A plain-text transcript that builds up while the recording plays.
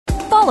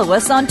follow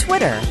us on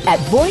Twitter at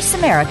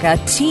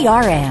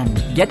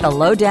VoiceAmericaTRN. Get the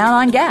lowdown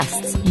on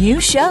guests, new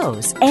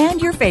shows,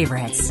 and your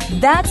favorites.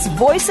 That's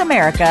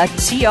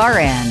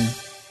VoiceAmericaTRN.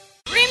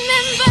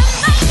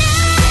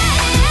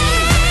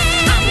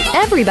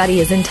 Everybody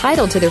is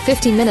entitled to their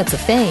 15 minutes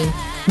of fame.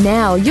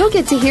 Now you'll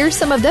get to hear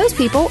some of those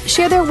people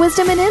share their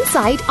wisdom and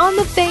insight on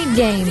the Fame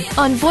Game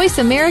on Voice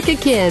America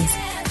Kids.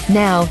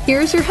 Now,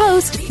 here's your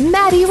host,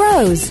 Maddie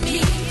Rose.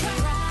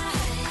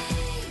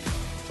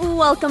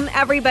 Welcome,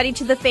 everybody,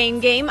 to the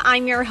Fame Game.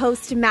 I'm your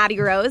host, Maddie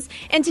Rose,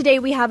 and today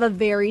we have a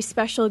very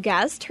special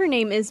guest. Her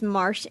name is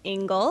Marsh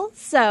Engle.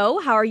 So,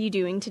 how are you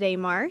doing today,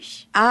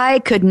 Marsh? I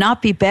could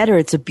not be better.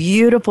 It's a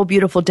beautiful,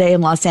 beautiful day in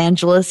Los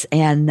Angeles,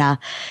 and,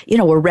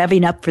 we're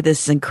revving up for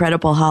this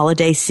incredible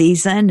holiday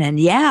season, and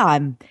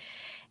I'm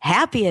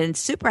happy and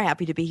super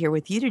happy to be here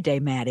with you today,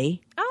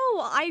 Maddie.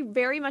 Oh, I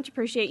very much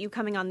appreciate you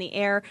coming on the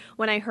air.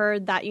 When I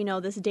heard that,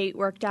 this date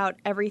worked out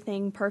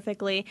everything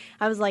perfectly,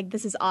 I was like,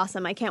 this is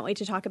awesome. I can't wait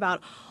to talk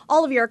about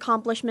all of your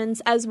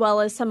accomplishments as well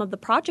as some of the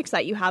projects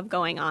that you have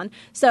going on.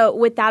 So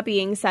with that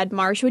being said,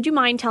 Marsh, would you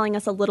mind telling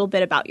us a little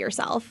bit about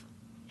yourself?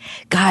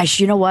 Gosh,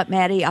 you know what,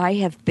 Maddie? I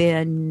have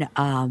been,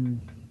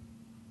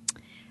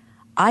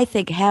 I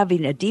think,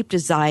 having a deep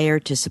desire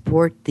to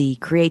support the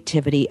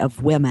creativity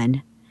of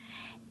women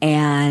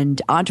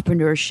and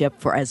entrepreneurship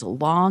for as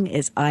long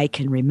as I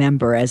can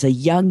remember. As a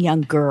young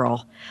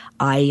girl,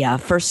 I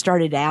first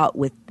started out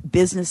with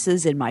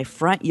businesses in my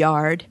front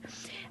yard,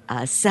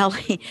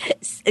 selling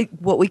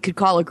what we could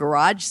call a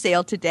garage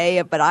sale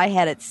today, but I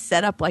had it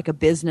set up like a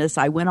business.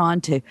 I went on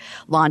to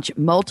launch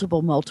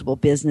multiple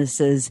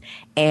businesses,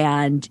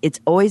 and it's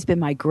always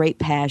been my great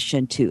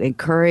passion to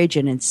encourage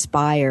and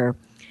inspire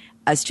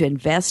us to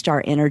invest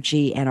our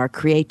energy and our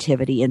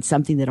creativity in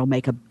something that'll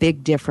make a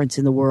big difference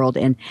in the world,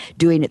 and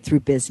doing it through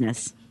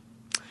business.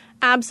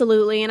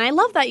 Absolutely. And I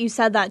love that you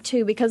said that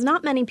too, because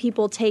not many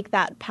people take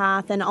that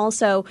path. And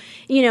also,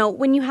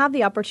 when you have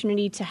the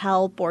opportunity to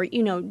help or,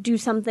 do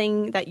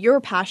something that you're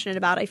passionate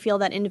about, I feel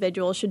that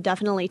individuals should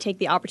definitely take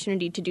the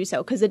opportunity to do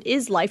so, because it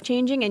is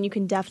life-changing and you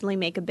can definitely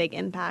make a big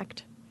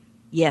impact.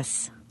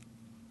 Yes.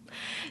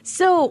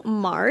 So,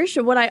 Marsh,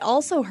 what I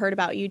also heard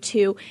about you,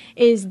 too,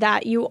 is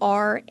that you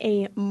are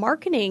a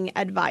marketing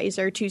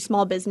advisor to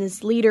small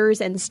business leaders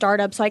and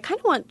startups. So I kind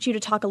of want you to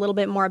talk a little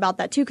bit more about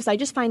that, too, because I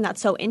just find that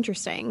so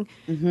interesting.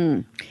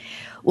 Mm-hmm.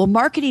 Well,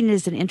 marketing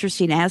is an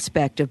interesting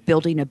aspect of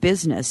building a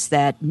business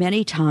that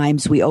many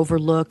times we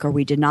overlook or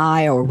we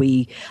deny or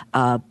we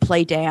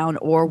play down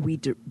or we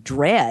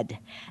dread.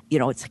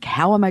 It's like,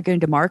 how am I going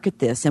to market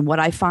this? And what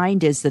I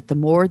find is that the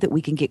more that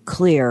we can get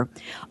clear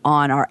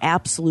on our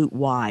absolute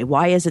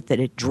why is it that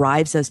it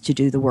drives us to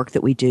do the work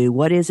that we do?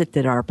 What is it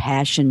that our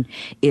passion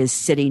is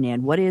sitting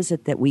in? What is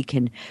it that we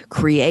can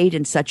create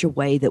in such a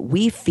way that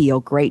we feel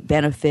great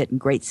benefit and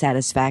great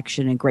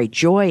satisfaction and great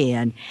joy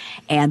in?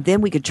 And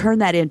then we could turn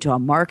that into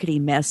a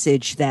marketing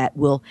message that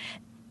will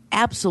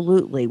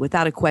absolutely,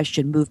 without a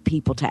question, move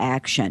people to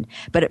action.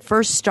 But it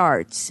first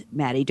starts,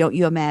 Maddie, don't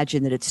you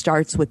imagine that it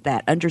starts with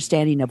that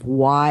understanding of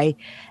why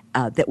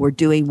that we're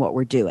doing what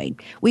we're doing.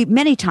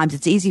 Many times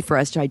it's easy for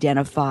us to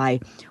identify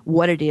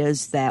what it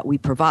is that we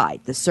provide,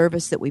 the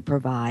service that we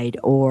provide,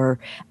 or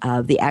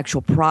the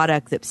actual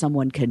product that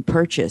someone can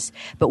purchase.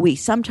 But we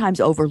sometimes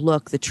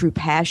overlook the true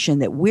passion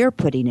that we're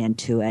putting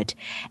into it.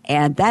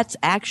 And that's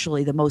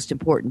actually the most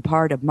important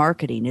part of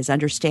marketing, is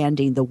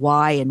understanding the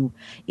why and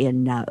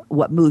in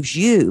what moves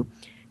you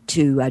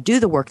to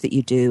do the work that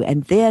you do.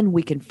 And then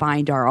we can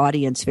find our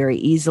audience very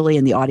easily,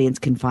 and the audience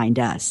can find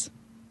us.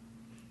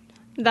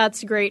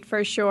 That's great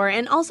for sure.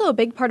 And also a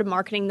big part of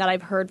marketing that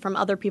I've heard from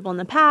other people in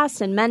the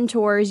past and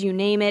mentors, you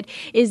name it,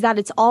 is that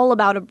it's all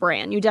about a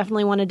brand. You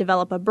definitely want to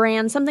develop a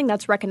brand, something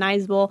that's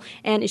recognizable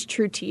and is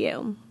true to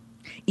you.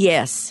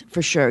 Yes,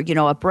 for sure.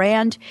 A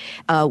brand,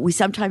 we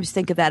sometimes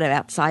think of that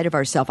outside of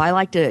ourselves. I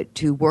like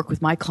to work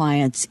with my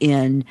clients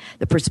in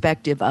the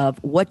perspective of,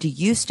 what do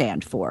you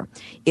stand for?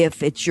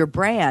 If it's your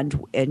brand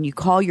and you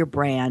call your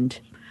brand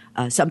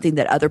something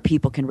that other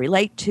people can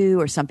relate to,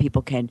 or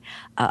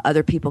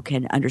other people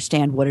can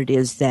understand what it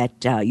is that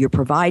you're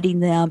providing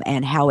them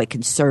and how it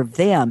can serve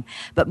them.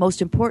 But most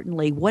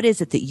importantly, what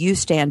is it that you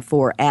stand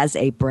for as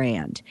a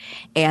brand?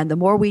 And the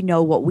more we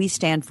know what we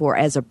stand for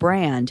as a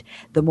brand,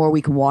 the more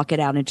we can walk it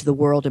out into the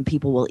world, and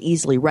people will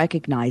easily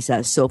recognize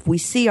us. So if we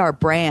see our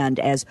brand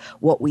as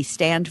what we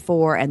stand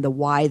for and the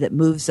why that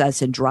moves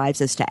us and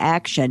drives us to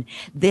action,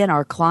 then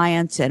our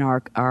clients and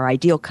our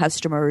ideal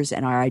customers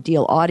and our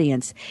ideal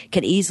audience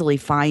can easily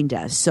find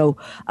us. So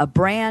a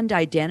brand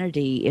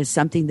identity is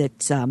something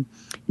that's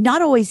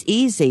not always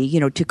easy,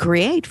 to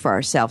create for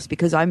ourselves,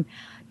 because I'm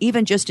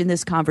even just in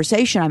this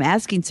conversation, I'm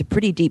asking some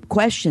pretty deep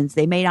questions.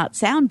 They may not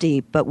sound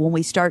deep, but when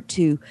we start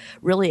to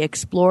really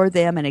explore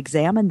them and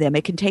examine them,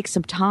 it can take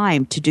some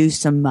time to do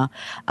some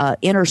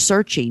inner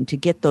searching to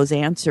get those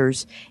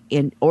answers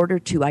in order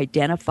to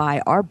identify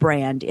our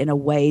brand in a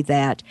way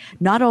that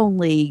not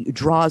only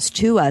draws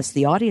to us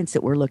the audience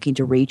that we're looking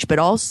to reach, but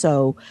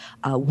also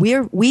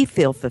we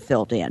feel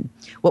fulfilled in.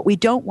 What we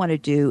don't want to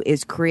do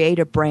is create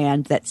a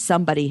brand that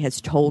somebody has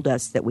told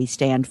us that we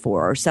stand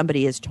for, or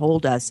somebody has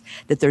told us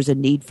that there's a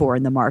need for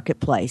in the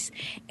marketplace.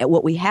 And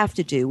what we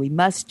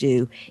must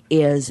do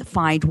is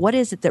find what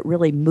is it that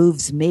really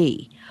moves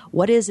me.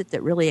 What is it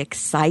that really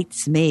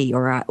excites me,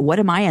 or what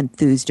am I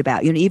enthused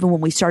about? Even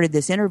when we started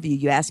this interview,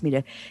 you asked me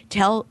to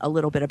tell a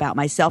little bit about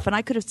myself, and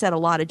I could have said a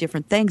lot of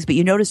different things, but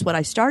you notice what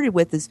I started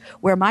with is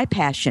where my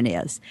passion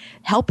is,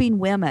 helping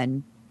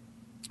women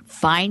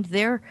find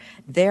their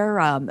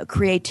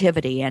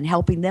creativity and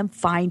helping them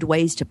find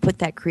ways to put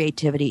that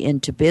creativity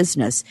into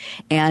business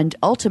and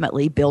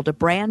ultimately build a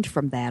brand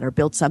from that, or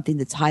build something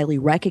that's highly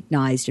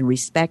recognized and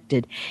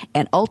respected.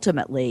 And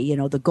ultimately,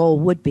 the goal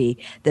would be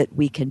that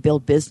we can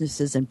build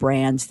businesses and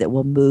brands that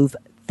will move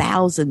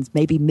thousands,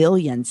 maybe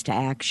millions to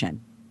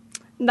action.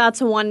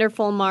 That's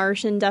wonderful,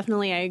 Marsh, and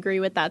definitely I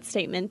agree with that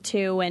statement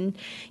too. And,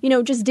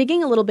 just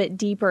digging a little bit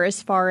deeper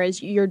as far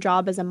as your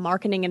job as a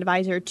marketing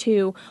advisor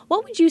too,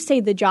 what would you say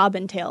the job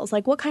entails?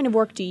 Like, what kind of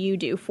work do you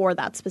do for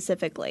that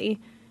specifically?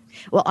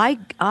 Well,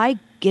 I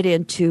get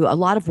into a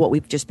lot of what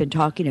we've just been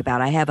talking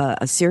about. I have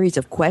a series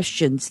of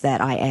questions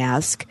that I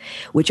ask,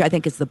 which I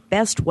think is the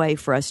best way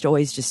for us to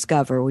always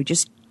discover. We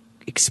just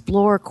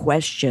explore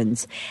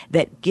questions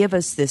that give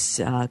us this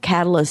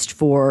catalyst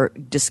for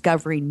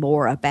discovering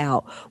more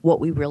about what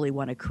we really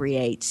want to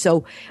create.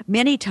 So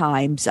many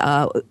times,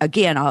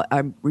 again,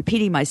 I'm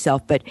repeating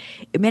myself, but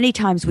many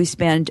times we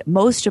spend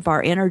most of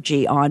our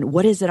energy on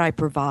what is it I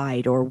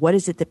provide, or what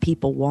is it that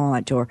people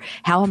want, or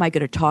how am I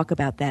going to talk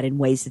about that in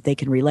ways that they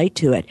can relate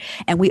to it.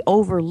 And we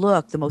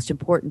overlook the most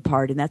important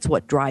part, and that's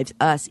what drives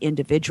us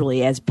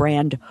individually as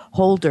brand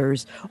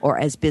holders or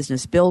as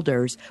business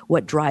builders,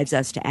 what drives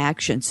us to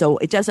action. So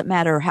it doesn't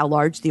matter how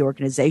large the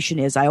organization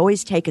is. I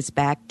always take us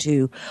back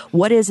to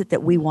what is it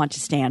that we want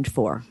to stand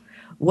for?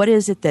 What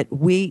is it that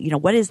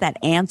what is that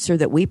answer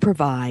that we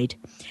provide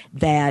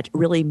that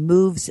really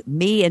moves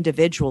me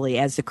individually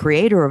as the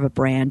creator of a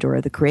brand or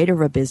the creator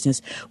of a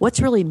business?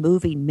 What's really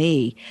moving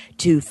me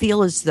to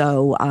feel as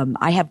though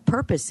I have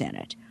purpose in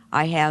it?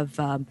 I have,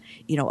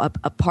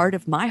 a part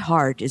of my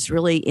heart is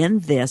really in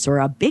this, or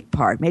a big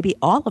part, maybe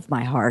all of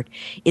my heart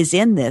is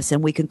in this.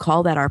 And we can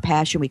call that our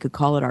passion. We could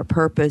call it our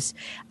purpose.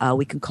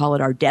 We can call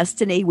it our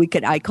destiny.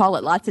 I call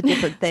it lots of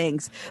different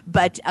things,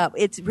 but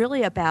it's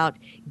really about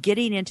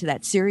getting into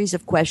that series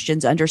of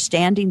questions,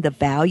 understanding the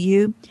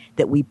value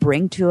that we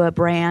bring to a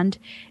brand.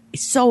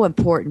 It's so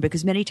important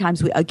because many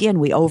times we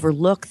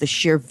overlook the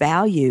sheer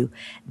value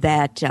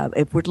that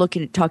if we're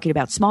talking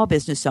about small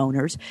business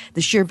owners,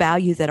 the sheer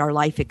value that our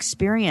life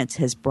experience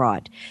has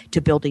brought to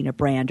building a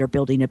brand or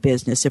building a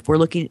business. If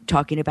we're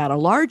talking about a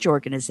large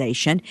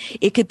organization,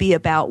 it could be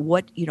about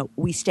what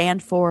we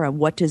stand for and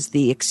what does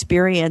the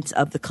experience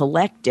of the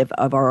collective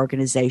of our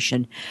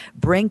organization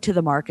bring to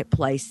the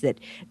marketplace that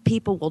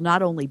people will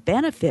not only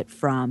benefit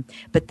from,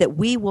 but that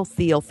we will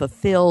feel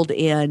fulfilled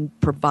in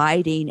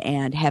providing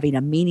and having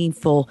a meaningful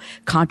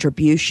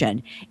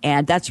contribution.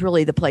 And that's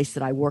really the place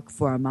that I work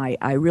from.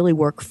 I really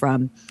work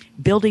from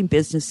building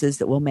businesses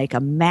that will make a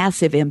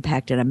massive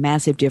impact and a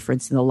massive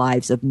difference in the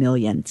lives of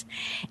millions.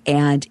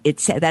 And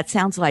that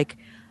sounds like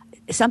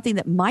something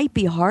that might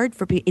be hard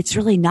for people. It's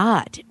really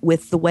not.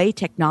 With the way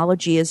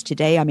technology is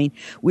today, I mean,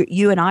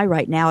 you and I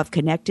right now have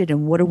connected,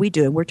 and what are we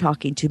doing? We're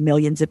talking to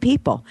millions of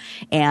people.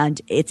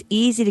 And it's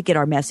easy to get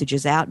our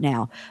messages out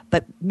now.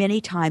 But many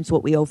times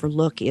what we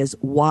overlook is,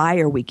 why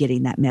are we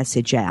getting that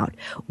message out?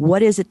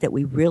 What is it that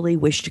we really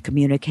wish to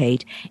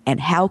communicate? And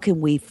how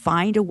can we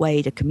find a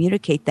way to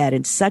communicate that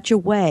in such a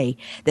way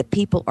that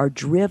people are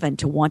driven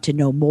to want to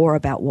know more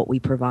about what we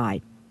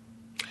provide?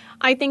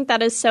 I think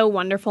that is so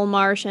wonderful,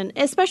 Marsh, and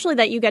especially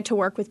that you get to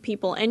work with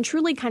people and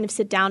truly kind of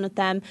sit down with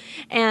them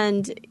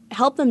and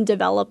help them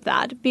develop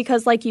that.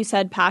 Because like you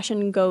said,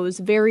 passion goes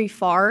very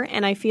far.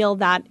 And I feel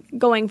that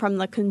going from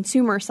the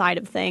consumer side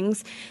of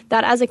things,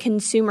 that as a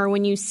consumer,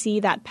 when you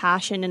see that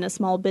passion in a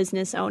small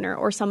business owner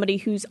or somebody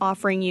who's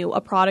offering you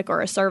a product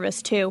or a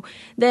service too,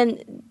 then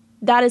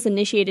that is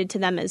initiated to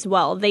them as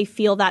well. They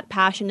feel that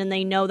passion and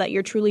they know that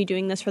you're truly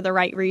doing this for the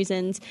right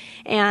reasons.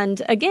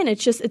 And again,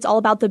 it's all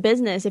about the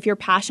business. If you're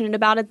passionate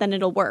about it, then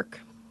it'll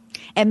work.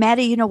 And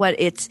Maddie, you know what?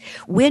 It's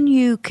when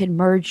you can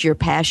merge your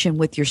passion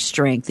with your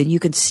strength and you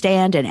can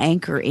stand and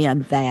anchor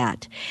in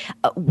that.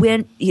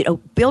 When,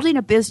 building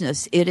a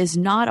business, it is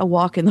not a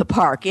walk in the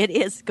park.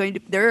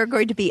 There are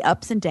going to be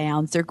ups and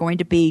downs. There are going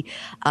to be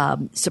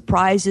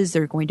surprises.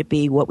 There are going to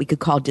be what we could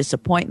call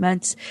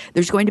disappointments.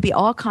 There's going to be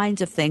all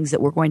kinds of things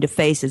that we're going to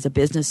face as a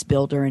business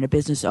builder and a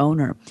business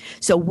owner.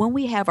 So when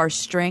we have our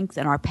strength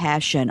and our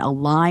passion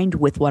aligned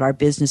with what our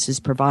business is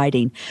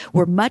providing,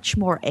 we're much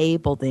more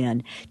able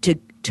then to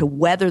to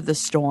weather the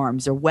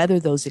storms or weather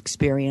those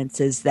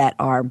experiences that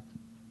are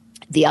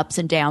the ups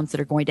and downs that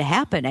are going to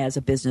happen as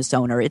a business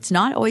owner. It's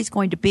not always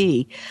going to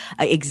be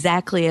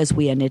exactly as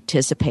we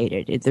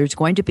anticipated. There's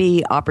going to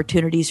be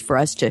opportunities for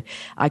us to,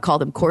 I call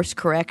them course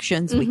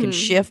corrections. We can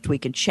shift, we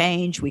can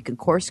change, we can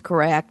course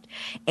correct.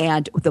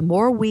 And the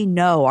more we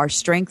know our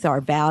strength,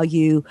 our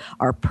value,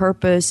 our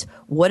purpose,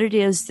 what it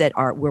is that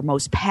we're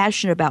most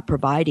passionate about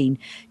providing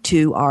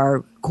to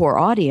our core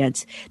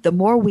audience, the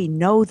more we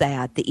know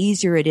that, the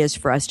easier it is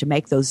for us to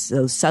make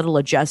those subtle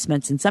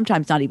adjustments, and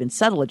sometimes not even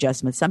subtle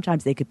adjustments.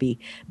 Sometimes they could be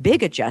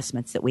big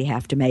adjustments that we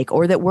have to make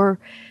or that we're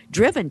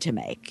driven to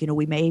make.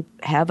 We may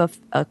have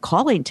a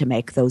calling to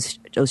make those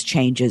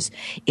changes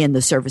in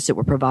the service that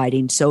we're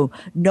providing. So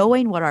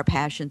knowing what our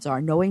passions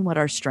are, knowing what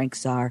our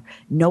strengths are,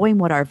 knowing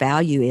what our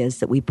value is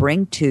that we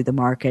bring to the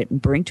market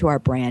and bring to our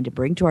brand and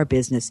bring to our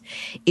business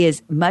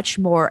is much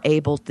more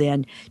able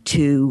then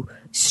to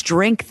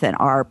strengthen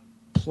our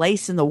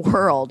place in the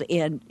world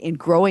in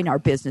growing our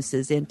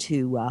businesses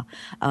into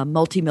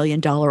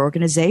multi-million-dollar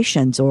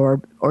organizations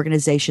or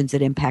organizations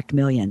that impact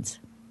millions.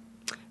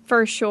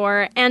 For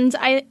sure. And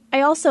I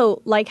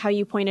also like how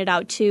you pointed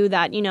out, too,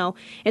 that,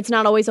 it's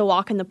not always a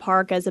walk in the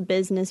park as a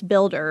business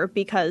builder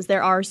because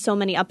there are so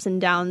many ups and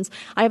downs.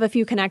 I have a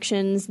few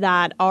connections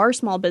that are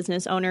small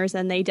business owners,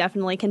 and they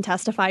definitely can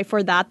testify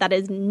for that. That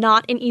is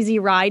not an easy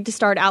ride to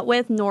start out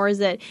with, nor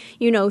is it,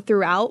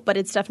 throughout, but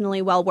it's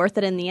definitely well worth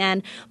it in the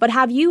end. But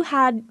have you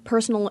had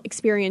personal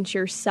experience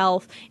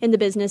yourself in the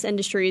business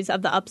industries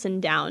of the ups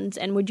and downs?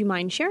 And would you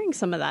mind sharing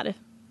some of that?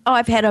 Oh,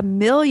 I've had a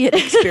million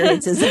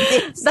experiences.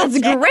 That's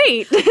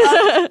great.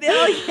 A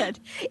million.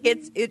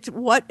 It's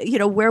what,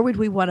 where would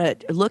we want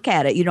to look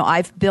at it?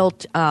 I've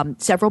built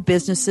several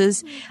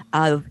businesses.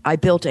 I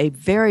built a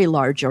very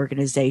large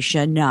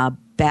organization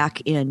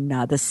back in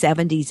the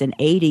 70s and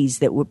 80s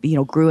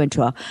that grew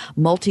into a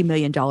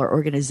multi-million-dollar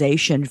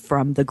organization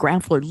from the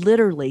ground floor,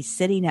 literally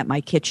sitting at my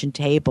kitchen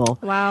table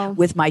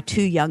with my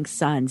two young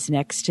sons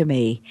next to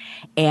me,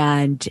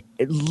 and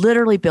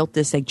literally built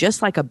this thing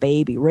just like a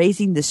baby,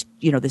 raising this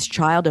this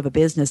child of a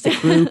business that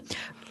grew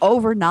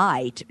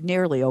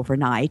nearly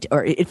overnight,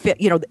 or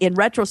in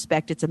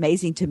retrospect, it's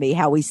amazing to me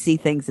how we see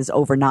things as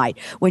overnight.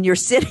 When you're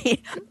sitting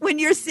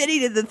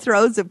in the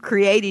throes of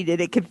creating it,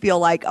 it can feel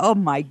like, oh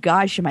my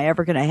gosh, am I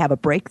ever going to have a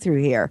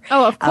breakthrough here?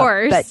 Oh, of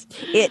course. But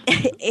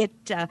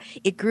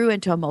it grew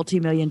into a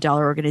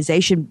multi-million-dollar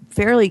organization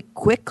fairly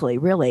quickly,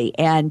 really.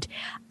 And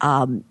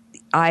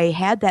I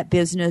had that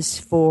business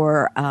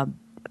for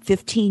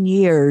 15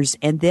 years,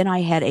 and then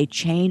I had a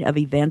chain of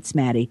events,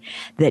 Maddie,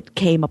 that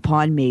came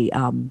upon me.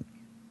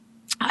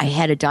 I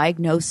had a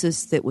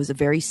diagnosis that was a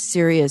very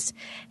serious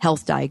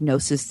health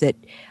diagnosis that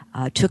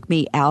took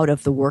me out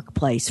of the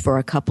workplace for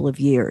a couple of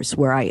years,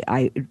 where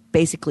I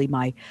basically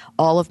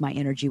all of my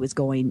energy was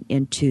going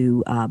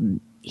into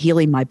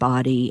healing my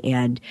body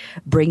and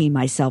bringing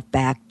myself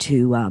back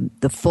to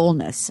the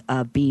fullness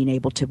of being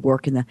able to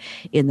work in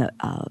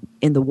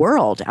the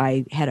world.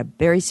 I had a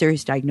very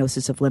serious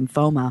diagnosis of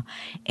lymphoma,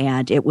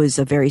 and it was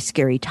a very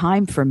scary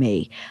time for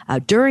me.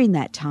 During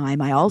that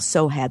time, I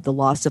also had the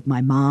loss of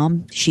my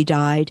mom. She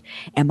died,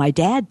 and my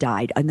dad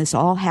died, and this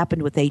all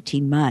happened with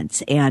 18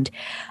 months. And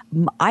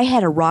I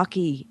had a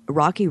rocky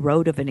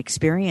road of an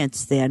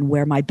experience then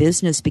where my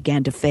business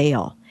began to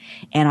fail.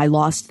 And I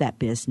lost that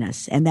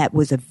business. And that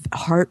was a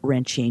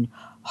heart-wrenching,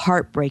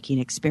 heartbreaking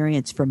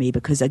experience for me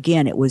because,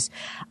 again, it was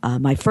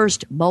my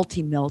first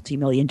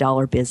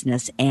multi-million-dollar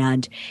business.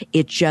 And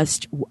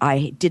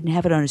I didn't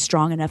have it on a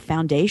strong enough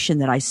foundation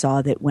that I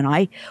saw that when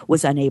I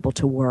was unable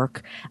to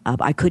work,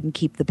 I couldn't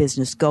keep the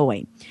business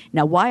going.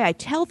 Now, why I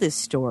tell this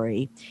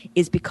story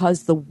is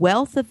because the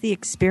wealth of the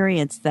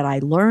experience that I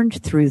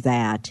learned through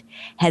that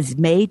has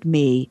made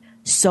me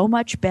so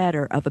much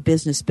better of a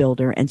business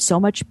builder and so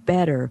much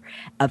better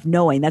of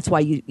knowing. That's why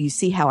you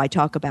see how I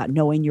talk about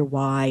knowing your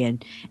why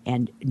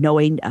and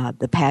knowing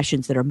the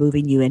passions that are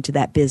moving you into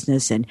that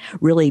business and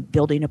really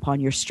building upon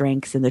your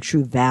strengths and the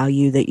true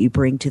value that you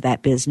bring to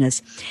that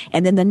business.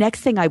 And then the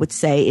next thing I would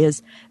say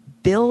is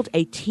build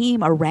a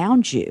team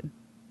around you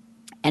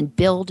and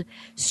build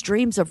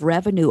streams of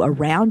revenue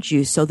around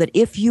you so that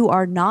if you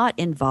are not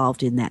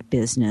involved in that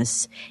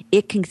business,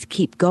 it can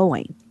keep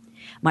going.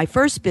 My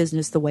first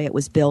business, the way it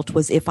was built,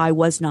 was if I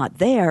was not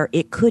there,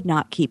 it could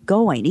not keep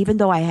going. Even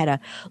though I had a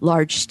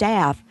large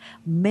staff,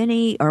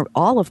 many or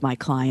all of my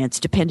clients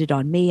depended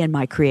on me and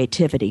my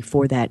creativity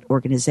for that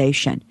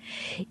organization.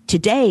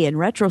 Today, in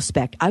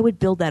retrospect, I would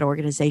build that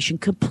organization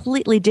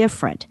completely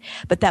different.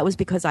 But that was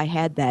because I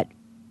had that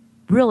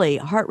really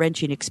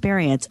heart-wrenching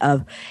experience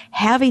of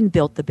having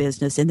built the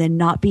business and then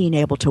not being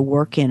able to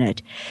work in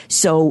it.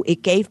 So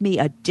it gave me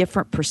a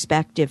different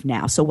perspective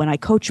now. So when I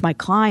coach my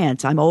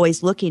clients, I'm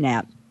always looking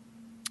at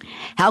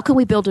how can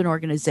we build an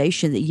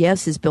organization that,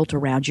 yes, is built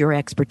around your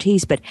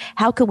expertise, but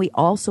how can we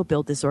also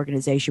build this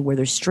organization where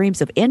there's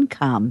streams of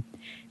income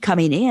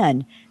coming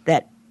in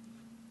that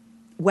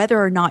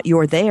whether or not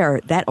you're there,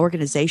 that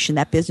organization,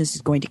 that business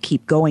is going to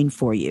keep going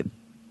for you.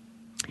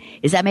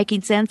 Is that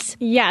making sense?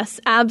 Yes,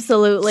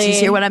 absolutely. Do you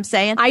hear what I'm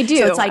saying? I do.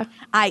 So it's like,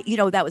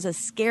 that was a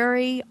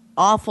scary,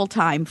 awful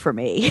time for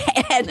me.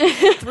 And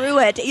through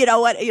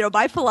it,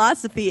 my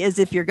philosophy is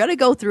if you're going to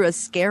go through a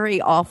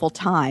scary, awful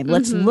time,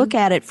 let's look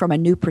at it from a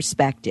new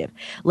perspective.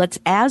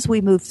 As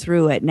we move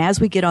through it and as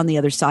we get on the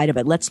other side of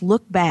it, let's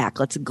look back,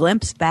 let's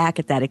glimpse back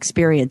at that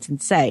experience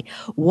and say,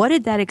 what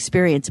did that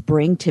experience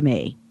bring to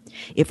me?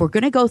 If we're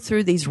going to go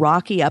through these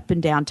rocky up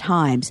and down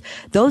times,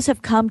 those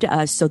have come to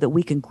us so that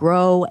we can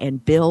grow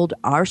and build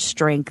our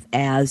strength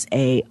as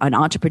an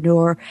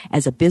entrepreneur,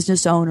 as a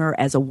business owner,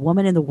 as a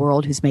woman in the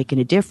world who's making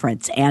a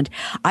difference. And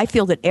I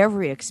feel that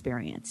every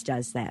experience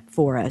does that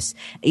for us,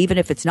 even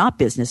if it's not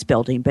business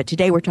building. But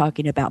today we're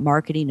talking about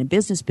marketing and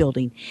business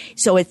building.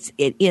 So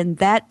in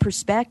that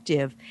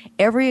perspective,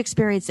 every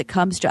experience that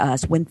comes to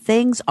us, when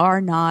things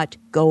are not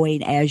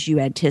going as you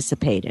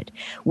anticipated,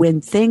 when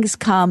things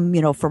come,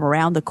 from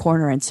around the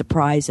corner and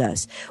surprise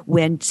us,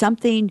 when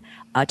something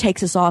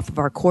takes us off of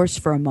our course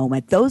for a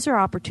moment, those are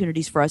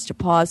opportunities for us to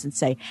pause and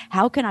say,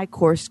 how can I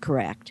course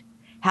correct?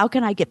 How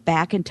can I get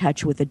back in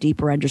touch with a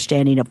deeper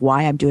understanding of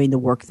why I'm doing the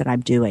work that I'm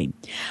doing?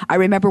 I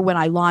remember when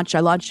I launched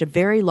a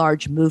very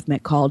large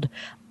movement called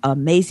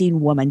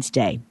Amazing Women's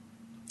Day.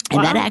 And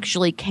Wow. that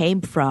actually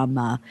came from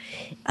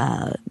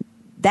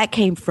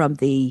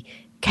the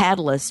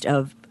catalyst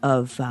of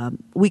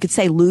we could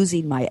say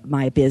losing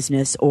my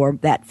business, or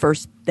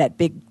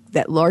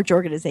that large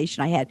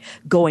organization I had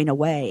going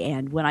away.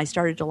 And when I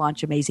started to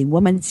launch Amazing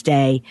Women's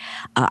Day,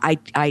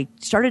 I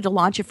started to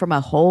launch it from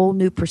a whole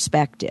new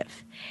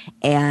perspective.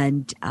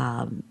 And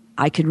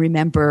I can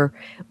remember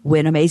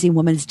when Amazing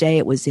Women's Day,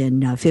 it was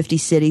in 50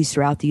 cities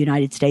throughout the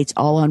United States,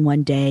 all on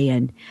one day.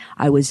 And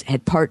I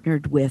had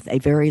partnered with a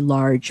very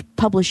large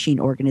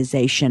publishing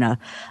organization,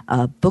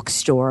 a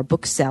bookstore, a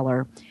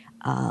bookseller,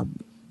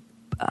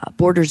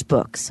 Borders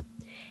Books.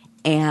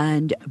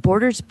 And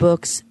Borders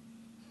Books,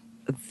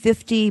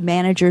 50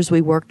 managers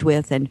we worked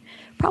with, and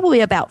probably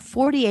about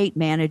 48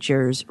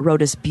 managers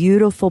wrote us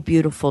beautiful,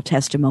 beautiful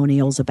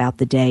testimonials about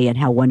the day and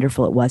how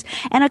wonderful it was.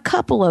 And a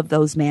couple of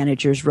those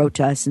managers wrote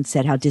to us and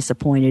said how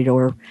disappointed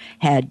or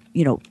had,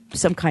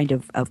 some kind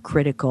of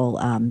critical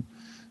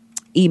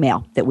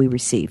email that we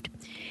received.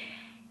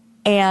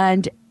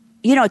 And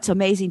it's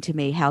amazing to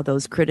me how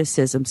those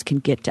criticisms can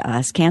get to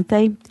us, can't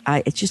they?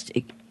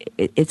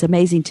 It's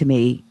amazing to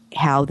me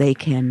how they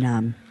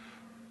can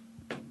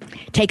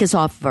take us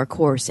off of our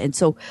course. And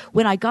so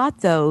when I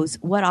got those,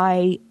 what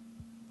I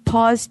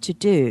paused to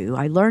do,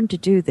 I learned to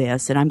do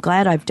this, and I'm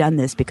glad I've done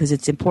this because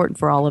it's important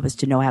for all of us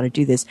to know how to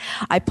do this.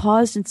 I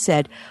paused and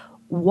said,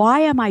 why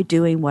am I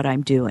doing what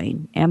I'm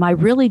doing? Am I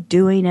really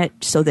doing it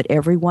so that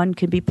everyone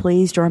can be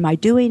pleased, or am I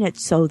doing it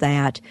so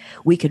that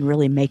we can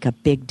really make a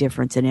big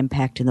difference and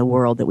impact in the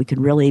world, that we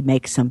can really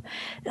make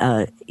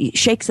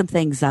shake some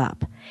things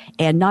up?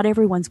 And not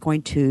everyone's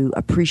going to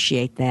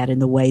appreciate that in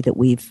the way that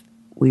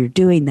we're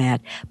doing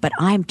that, but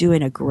I'm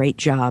doing a great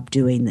job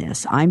doing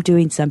this. I'm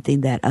doing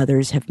something that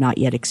others have not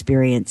yet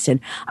experienced, and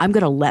I'm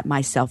going to let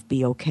myself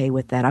be okay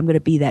with that. I'm going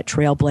to be that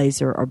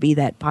trailblazer or be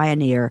that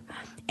pioneer.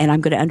 And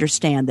I'm going to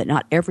understand that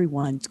not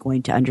everyone's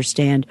going to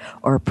understand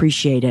or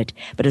appreciate it.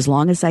 But as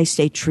long as I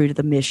stay true to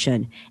the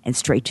mission and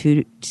stay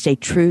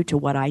true to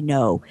what I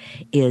know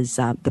is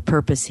the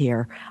purpose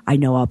here, I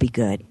know I'll be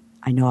good.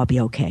 I know I'll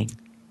be okay.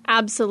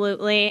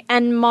 Absolutely.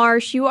 And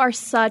Marsh, you are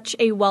such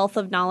a wealth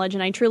of knowledge,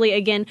 and I truly,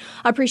 again,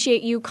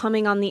 appreciate you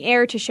coming on the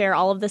air to share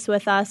all of this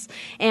with us.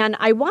 And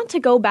I want to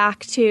go back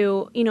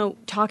to,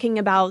 talking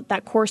about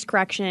that course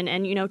correction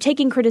and,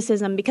 taking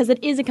criticism, because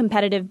it is a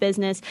competitive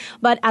business.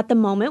 But at the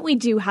moment, we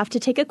do have to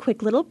take a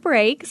quick little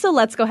break. So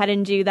let's go ahead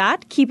and do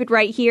that. Keep it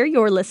right here.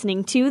 You're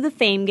listening to The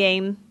Fame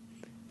Game.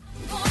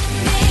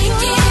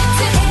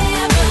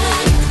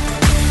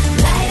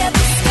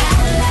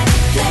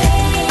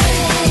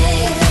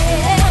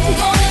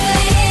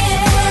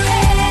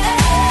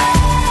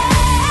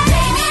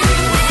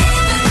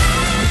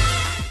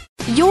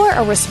 You're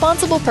a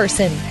responsible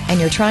person, and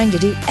you're trying to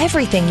do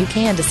everything you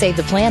can to save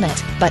the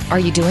planet. But are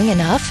you doing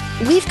enough?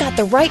 We've got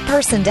the right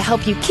person to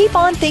help you keep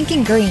on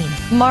thinking green.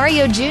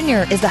 Mario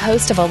Jr. is the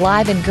host of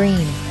Alive and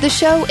Green. The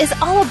show is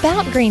all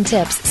about green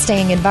tips,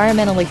 staying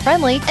environmentally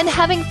friendly, and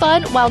having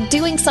fun while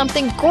doing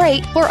something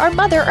great for our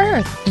Mother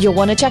Earth. You'll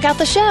want to check out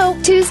the show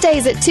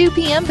Tuesdays at 2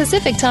 p.m.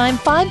 Pacific Time,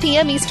 5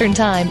 p.m. Eastern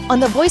Time on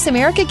the Voice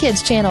America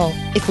Kids channel.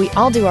 If we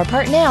all do our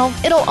part now,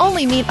 it'll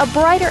only mean a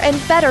brighter and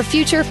better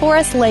future for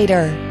us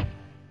later.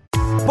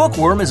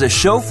 Bookworm is a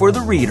show for the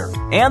reader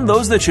and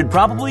those that should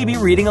probably be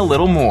reading a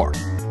little more.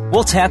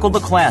 We'll tackle the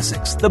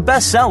classics, the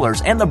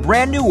bestsellers, and the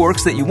brand new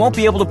works that you won't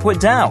be able to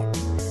put down.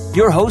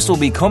 Your host will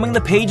be combing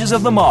the pages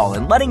of them all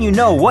and letting you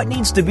know what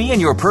needs to be in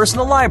your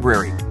personal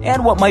library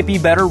and what might be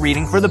better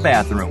reading for the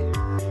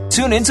bathroom.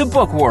 Tune into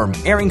Bookworm,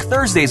 airing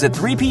Thursdays at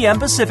 3 p.m.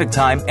 Pacific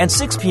Time and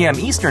 6 p.m.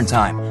 Eastern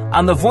Time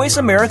on the Voice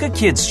America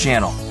Kids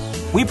channel.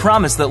 We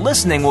promise that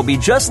listening will be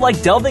just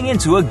like delving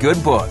into a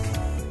good book.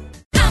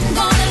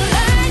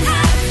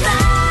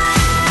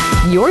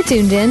 You're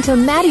tuned in to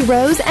Maddie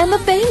Rose and the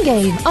Fame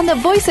Game on the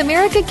Voice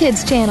America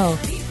Kids channel.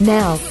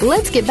 Now,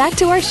 let's get back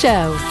to our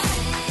show.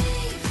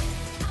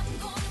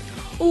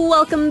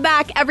 Welcome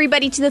back,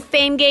 everybody, to the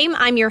Fame Game.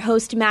 I'm your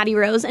host, Maddie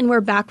Rose, and we're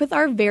back with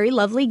our very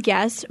lovely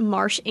guest,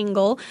 Marsh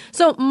Engle.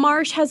 So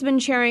Marsh has been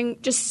sharing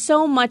just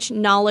so much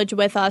knowledge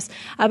with us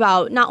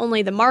about not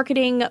only the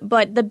marketing,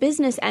 but the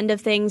business end of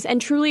things, and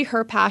truly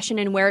her passion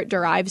and where it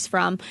derives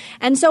from.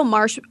 And so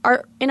Marsh,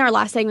 in our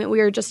last segment, we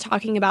were just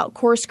talking about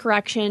course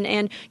correction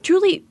and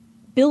truly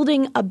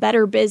building a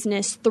better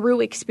business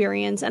through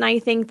experience. And I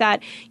think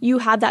that you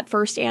had that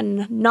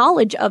firsthand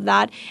knowledge of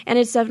that. And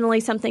it's definitely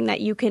something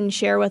that you can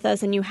share with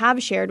us and you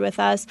have shared with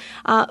us.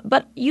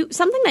 But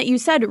something that you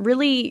said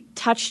really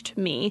touched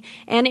me,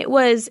 and it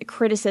was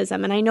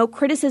criticism. And I know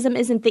criticism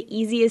isn't the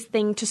easiest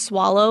thing to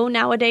swallow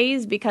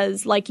nowadays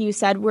because, like you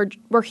said,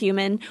 we're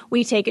human.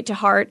 We take it to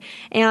heart.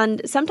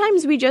 And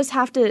sometimes we just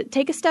have to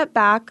take a step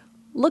back,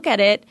 look at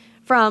it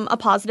from a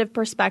positive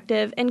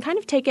perspective, and kind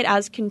of take it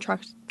as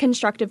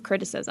constructive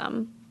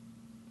criticism.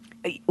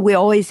 We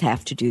always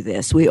have to do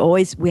this. We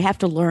have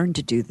to learn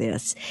to do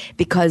this,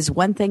 because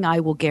one thing I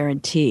will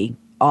guarantee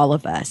all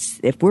of us,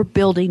 if we're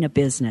building a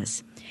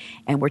business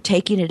and we're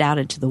taking it out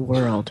into the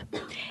world,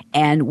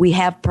 and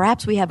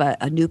perhaps we have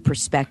a new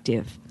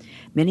perspective.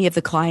 Many of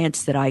the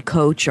clients that I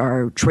coach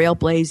are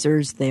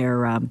trailblazers.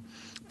 They're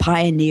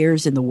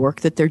pioneers in the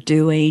work that they're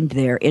doing.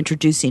 They're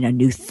introducing a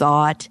new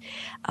thought.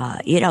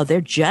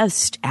 They're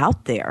just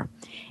out there.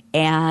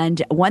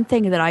 And one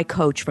thing that I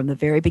coach from the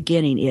very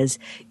beginning is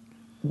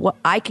what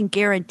I can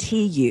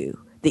guarantee you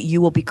that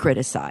you will be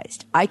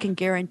criticized. I can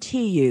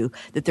guarantee you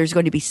that there's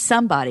going to be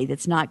somebody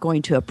that's not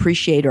going to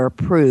appreciate or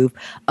approve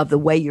of the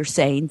way you're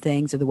saying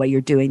things or the way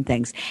you're doing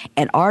things.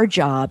 And our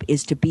job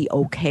is to be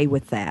okay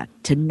with that,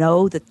 to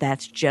know that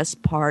that's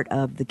just part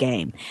of the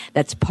game.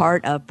 That's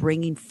part of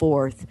bringing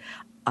forth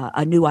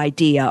a new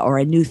idea or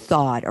a new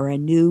thought or a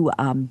new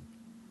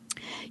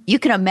you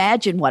can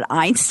imagine what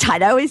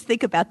Einstein, I always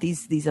think about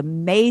these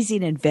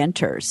amazing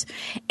inventors.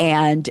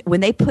 And when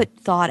they put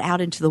thought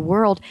out into the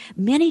world,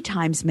 many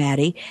times,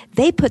 Maddie,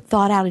 they put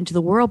thought out into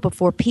the world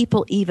before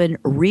people even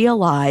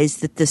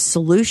realized that the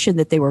solution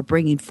that they were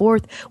bringing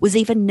forth was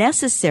even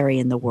necessary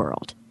in the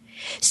world.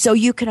 So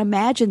you can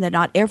imagine that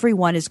not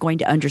everyone is going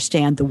to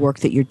understand the work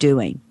that you're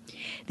doing.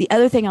 The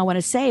other thing I want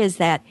to say is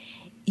that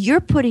you're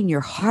putting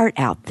your heart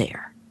out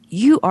there.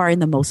 You are in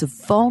the most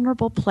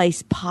vulnerable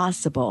place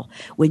possible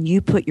when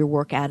you put your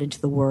work out into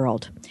the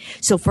world.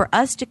 So for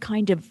us to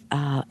kind of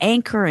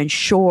anchor and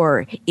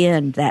shore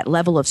in that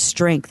level of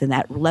strength and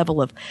that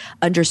level of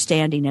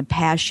understanding and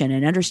passion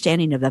and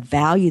understanding of the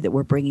value that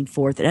we're bringing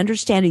forth and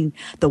understanding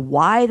the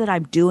why that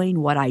I'm doing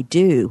what I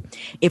do,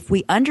 if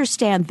we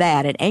understand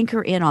that and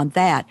anchor in on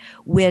that,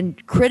 when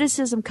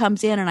criticism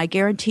comes in, and I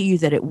guarantee you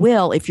that it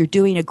will if you're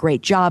doing a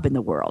great job in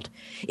the world,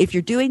 if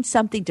you're doing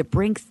something to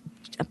bring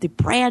something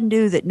brand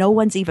new that no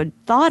one's even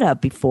thought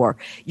of before,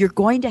 you're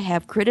going to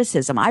have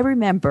criticism. I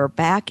remember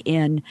back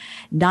in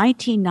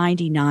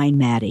 1999,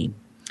 Maddie,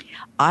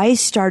 I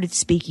started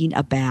speaking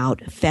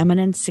about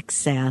feminine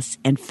success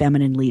and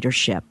feminine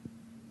leadership.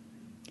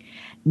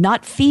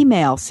 Not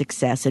female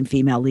success and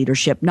female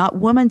leadership, not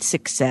woman's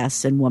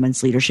success and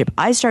woman's leadership.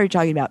 I started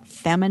talking about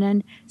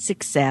feminine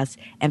success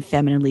and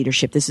feminine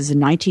leadership. This is in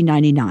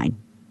 1999.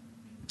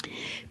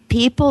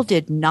 People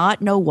did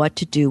not know what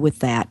to do with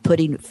that,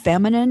 putting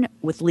feminine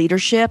with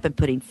leadership and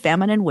putting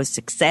feminine with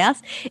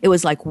success. It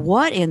was like,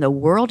 what in the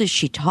world is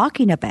she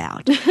talking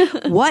about?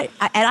 And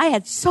I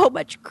had so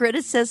much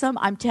criticism.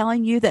 I'm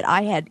telling you that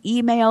I had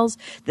emails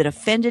that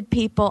offended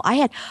people.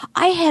 I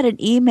had an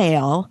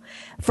email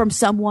from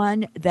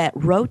someone that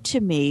wrote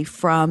to me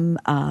from,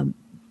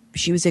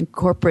 she was in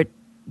corporate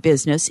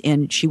business,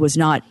 and she was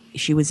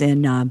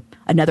in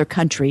another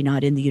country,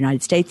 not in the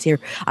United States here.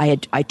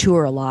 I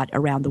tour a lot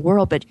around the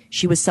world, but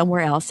she was somewhere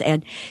else,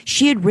 and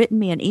she had written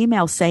me an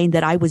email saying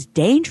that I was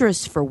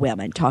dangerous for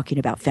women, talking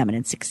about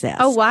feminine success.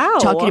 Oh, wow.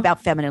 Talking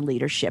about feminine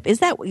leadership.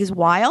 Is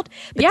wild?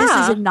 But yeah. This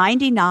is in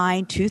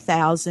 99,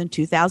 2000,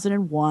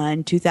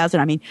 2001, 2000.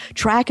 I mean,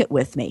 track it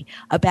with me.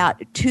 About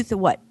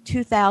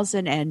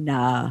 2000 and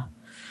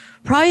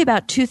probably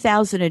about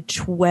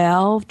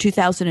 2012,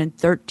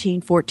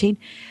 2013, 14.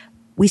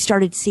 We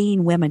started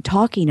seeing women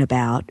talking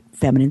about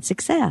feminine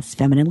success,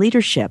 feminine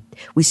leadership.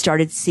 We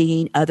started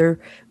seeing other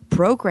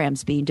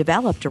programs being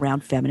developed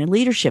around feminine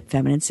leadership,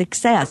 feminine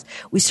success.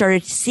 We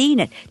started seeing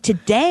it.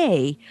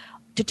 Today,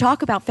 to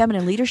talk about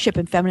feminine leadership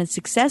and feminine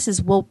success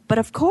is, but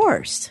of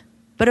course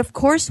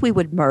we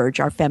would merge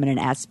our feminine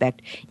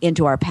aspect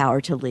into our power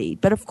to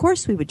lead. But of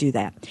course we would do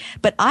that.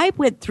 But I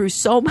went through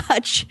so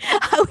much.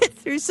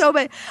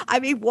 I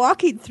mean,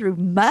 walking through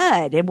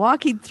mud and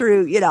walking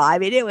through, it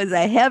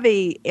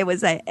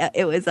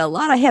was a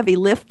lot of heavy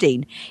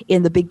lifting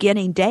in the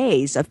beginning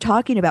days of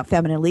talking about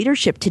feminine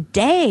leadership.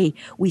 Today,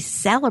 we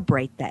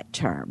celebrate that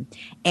term.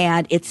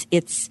 And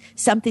it's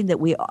something that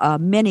we,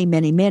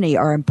 many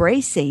are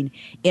embracing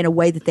in a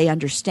way that they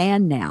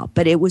understand now.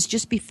 But it was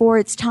just before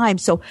its time.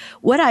 So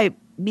what I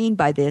mean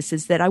by this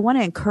is that I want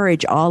to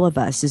encourage all of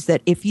us is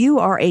that if you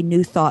are a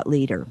new thought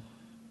leader,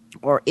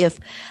 or if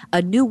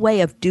a new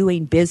way of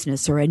doing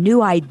business or a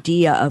new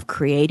idea of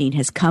creating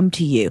has come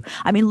to you.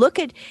 I mean, look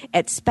at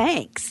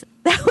Spanx.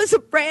 That was a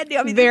brand new.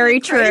 I mean,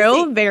 very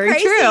true. Very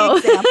true.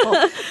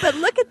 Example. But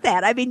look at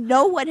that. I mean,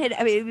 no one had.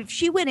 I mean, if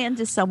she went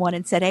into someone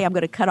and said, "Hey, I'm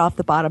going to cut off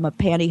the bottom of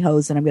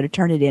pantyhose and I'm going to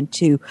turn it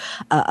into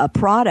a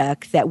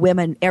product that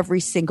women, every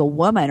single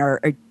woman,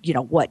 or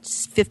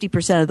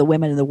 50% of the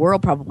women in the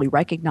world probably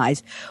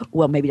recognize.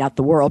 Well, maybe not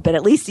the world, but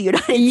at least the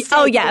United States.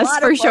 Oh, yes,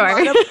 for sure.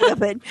 A lot of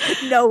women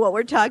know what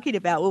we're talking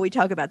about when we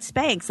talk about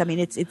Spanx. I mean,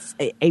 it's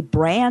a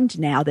brand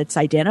now that's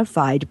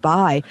identified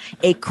by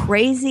a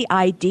crazy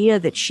idea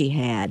that she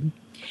had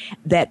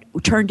that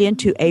turned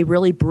into a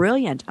really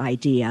brilliant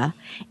idea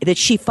that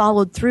she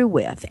followed through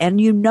with.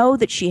 And you know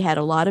that she had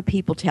a lot of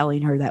people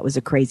telling her that was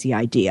a crazy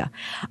idea.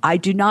 I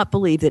do not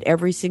believe that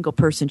every single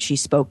person she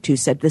spoke to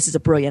said, this is a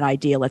brilliant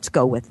idea, let's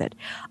go with it.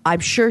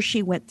 I'm sure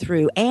she went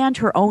through, and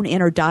her own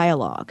inner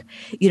dialogue.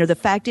 You know, the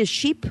fact is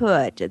she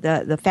put,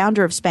 the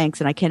founder of Spanx,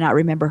 and I cannot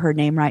remember her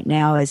name right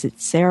now, is it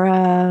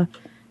Sarah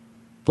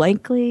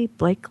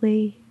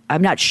Blakely?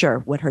 I'm not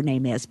sure what her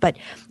name is, but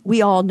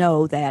we all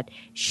know that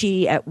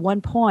she at one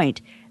point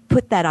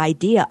put that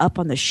idea up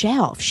on the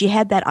shelf. She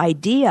had that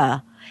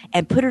idea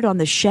and put it on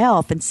the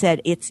shelf and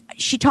said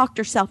she talked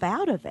herself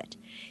out of it.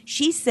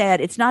 She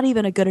said, it's not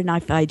even a good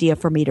enough idea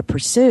for me to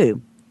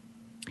pursue.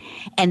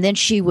 And then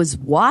she was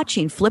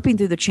flipping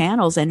through the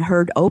channels, and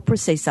heard Oprah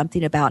say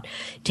something about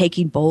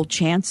taking bold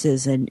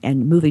chances and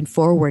moving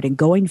forward and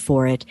going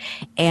for it,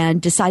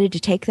 and decided to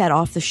take that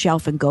off the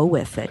shelf and go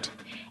with it.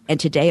 And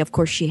today, of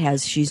course,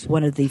 she's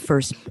one of the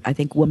first, I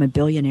think, women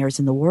billionaires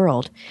in the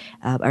world,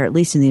 or at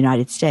least in the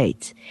United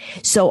States.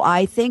 So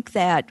I think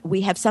that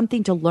we have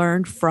something to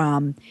learn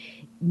from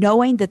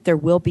knowing that there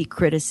will be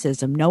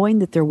criticism, knowing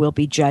that there will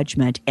be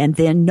judgment, and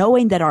then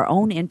knowing that our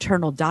own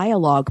internal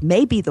dialogue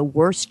may be the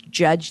worst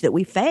judge that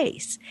we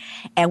face.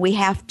 And we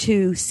have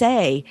to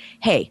say,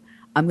 hey,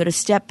 I'm going to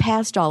step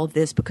past all of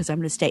this because I'm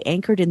going to stay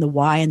anchored in the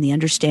why and the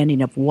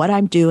understanding of what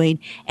I'm doing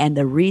and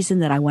the reason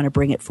that I want to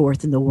bring it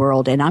forth in the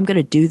world. And I'm going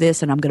to do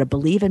this, and I'm going to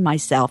believe in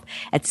myself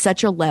at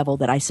such a level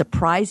that I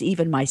surprise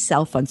even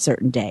myself on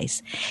certain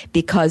days,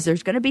 because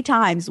there's going to be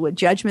times when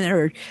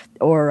judgment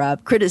or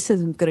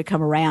criticism is going to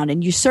come around,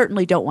 and you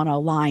certainly don't want to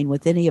align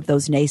with any of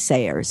those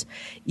naysayers.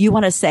 You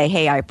want to say,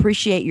 hey, I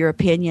appreciate your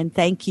opinion.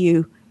 Thank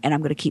you. And I'm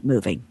going to keep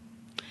moving.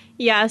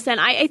 Yes, and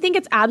I think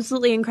it's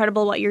absolutely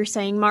incredible what you're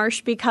saying,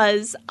 Marsh,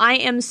 because I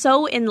am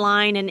so in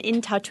line and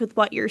in touch with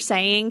what you're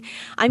saying.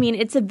 I mean,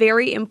 it's a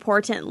very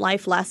important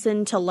life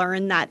lesson to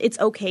learn that it's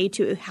okay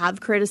to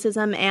have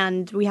criticism,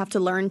 and we have to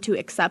learn to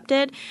accept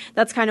it.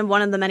 That's kind of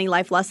one of the many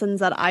life lessons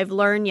that I've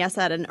learned, yes,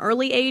 at an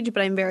early age,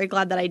 but I'm very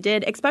glad that I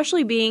did,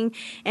 especially being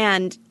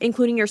and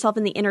including yourself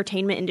in the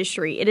entertainment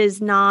industry. It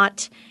is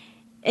not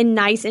a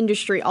nice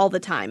industry all the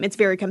time. It's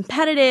very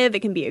competitive. It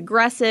can be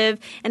aggressive.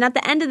 And at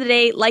the end of the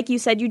day, like you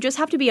said, you just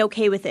have to be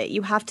okay with it.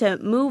 You have to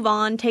move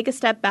on, take a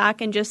step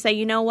back, and just say,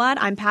 you know what?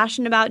 I'm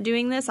passionate about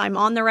doing this. I'm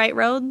on the right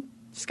road.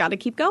 Just got to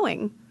keep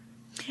going.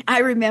 I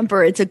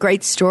remember, it's a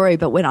great story,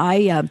 but when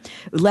I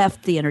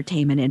left the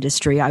entertainment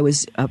industry, I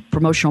was a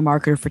promotional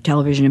marketer for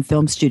television and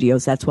film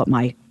studios. That's what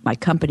my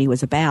company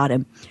was about.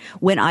 And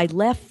when I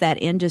left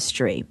that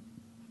industry,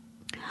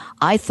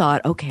 I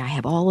thought, okay, I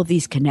have all of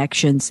these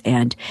connections.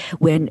 And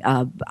when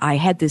I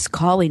had this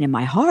calling in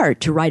my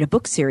heart to write a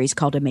book series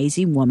called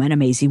Amazing Woman,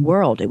 Amazing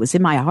World, it was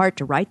in my heart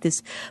to write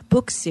this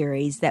book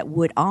series that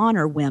would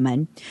honor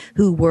women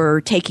who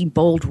were taking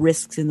bold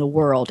risks in the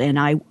world. And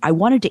I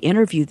wanted to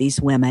interview these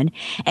women.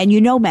 And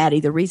you know, Maddie,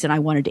 the reason I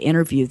wanted to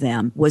interview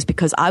them was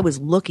because I was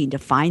looking to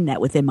find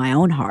that within my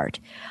own heart.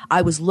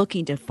 I was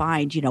looking to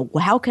find,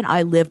 how can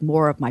I live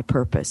more of my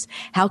purpose?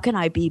 How can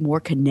I be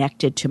more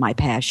connected to my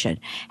passion?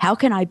 How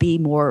can I be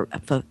more,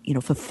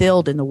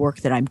 fulfilled in the work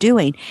that I'm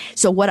doing?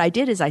 So what I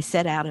did is I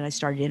set out and I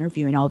started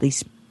interviewing all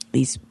these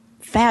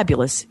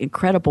fabulous,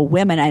 incredible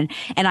women.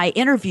 And I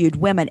interviewed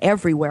women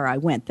everywhere I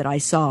went that I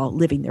saw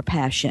living their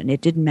passion.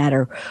 It didn't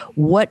matter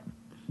what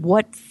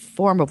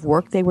form of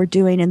work they were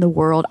doing in the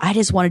world. I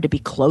just wanted to be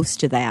close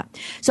to that.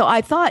 So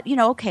I thought,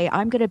 okay,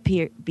 I'm going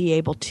to be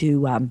able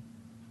to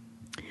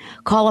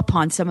call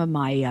upon some of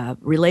my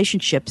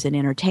relationships in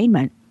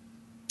entertainment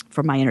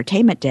from my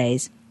entertainment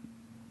days.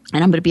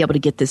 And I'm going to be able to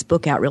get this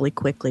book out really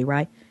quickly,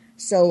 right?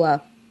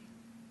 So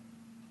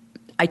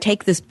I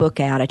take this book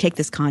out. I take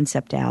this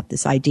concept out,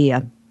 this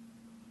idea.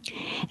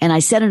 And I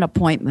set an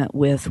appointment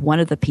with one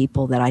of the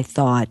people that I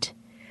thought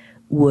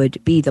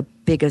would be the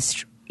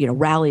biggest,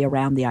 rally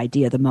around the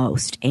idea the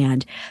most,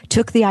 and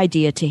took the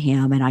idea to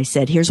him. And I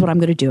said, here's what I'm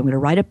going to do. I'm going to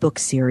write a book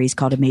series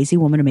called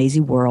Amazing Woman,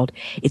 Amazing World.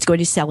 It's going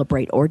to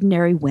celebrate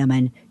ordinary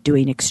women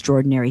doing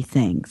extraordinary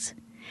things.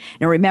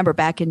 Now, remember,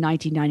 back in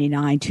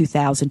 1999,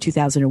 2000,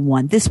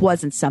 2001, this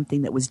wasn't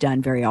something that was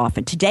done very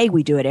often. Today,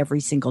 we do it every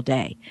single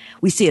day.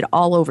 We see it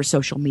all over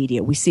social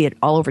media. We see it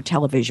all over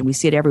television. We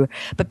see it everywhere.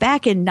 But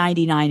back in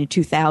 99 and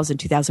 2000,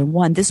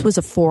 2001, this was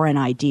a foreign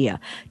idea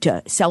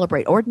to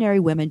celebrate ordinary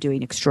women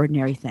doing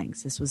extraordinary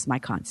things. This was my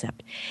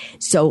concept.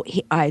 So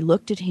I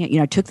looked at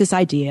him, took this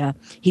idea.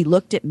 He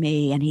looked at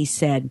me and he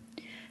said,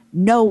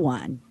 no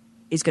one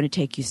is going to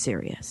take you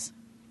serious.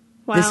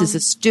 Wow. This is the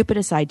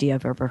stupidest idea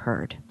I've ever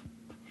heard.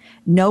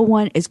 No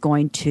one is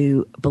going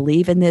to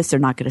believe in this. They're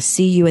not going to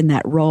see you in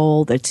that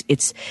role.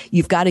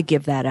 You've got to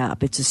give that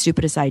up. It's the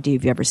stupidest idea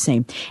you've ever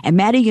seen. And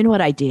Maddie, you know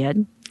what I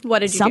did? What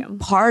did you do?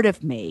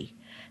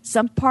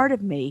 Some part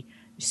of me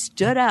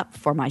stood up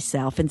for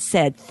myself and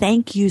said,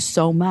 thank you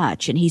so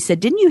much. And he said,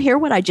 didn't you hear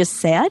what I just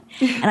said?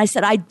 And I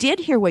said, I did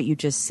hear what you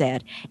just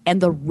said. And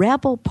the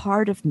rebel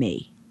part of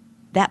me,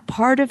 that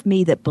part of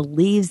me that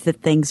believes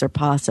that things are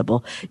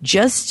possible,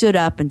 just stood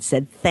up and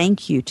said,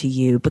 thank you to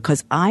you,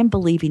 because I'm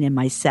believing in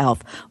myself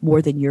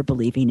more than you're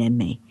believing in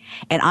me.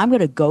 And I'm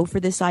going to go for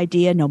this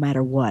idea no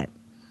matter what.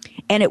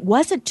 And it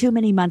wasn't too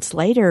many months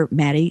later,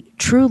 Maddie,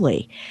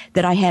 truly,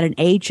 that I had an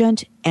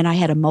agent and I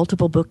had a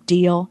multiple book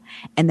deal.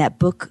 And that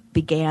book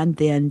began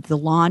then the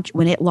launch.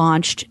 When it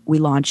launched, we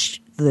launched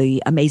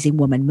the Amazing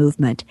Woman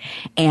movement.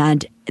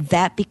 And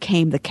that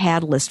became the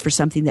catalyst for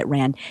something that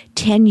ran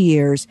 10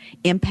 years,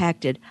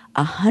 impacted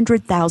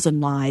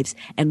 100,000 lives,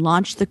 and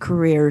launched the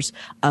careers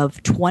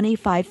of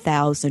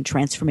 25,000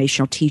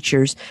 transformational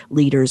teachers,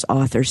 leaders,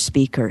 authors,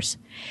 speakers.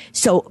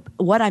 So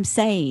what I'm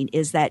saying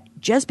is that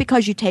just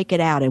because you take it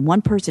out and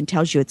one person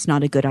tells you it's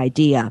not a good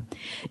idea,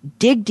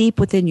 dig deep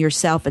within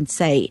yourself and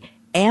say,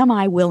 am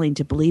I willing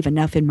to believe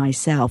enough in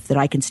myself that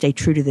I can stay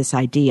true to this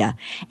idea?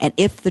 And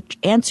if the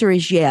answer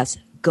is yes,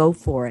 go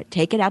for it.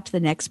 Take it out to the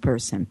next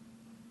person.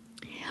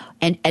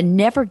 And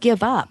never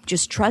give up.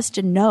 Just trust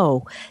and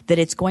know that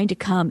it's going to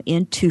come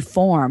into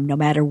form no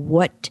matter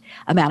what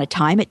amount of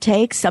time it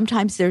takes.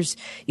 Sometimes there's,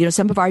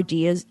 some of our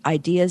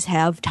ideas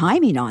have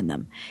timing on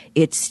them.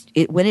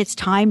 When it's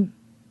time,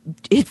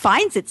 it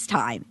finds its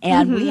time.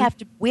 And we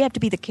have to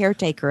be the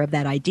caretaker of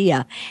that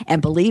idea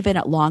and believe in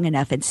it long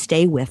enough and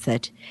stay with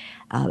it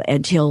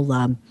until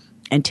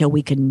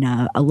we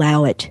can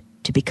allow it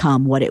to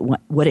become what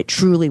it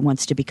truly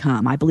wants to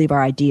become. I believe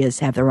our ideas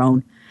have their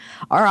own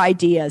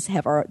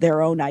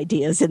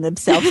ideas in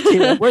themselves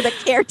too. We're the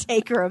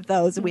caretaker of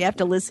those, and we have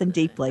to listen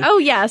deeply. Oh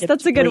yes,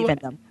 that's a good way.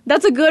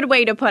 That's a good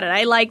way to put it.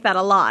 I like that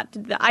a lot.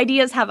 The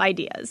ideas have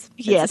ideas.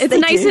 Yes, it's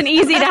nice and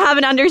easy to have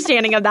an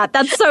understanding of that.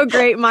 That's so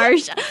great,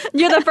 Marsh.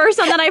 You're the first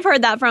one that I've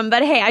heard that from.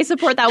 But hey, I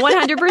support that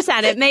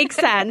 100%. It makes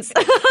sense.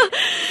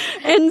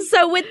 And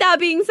so, with that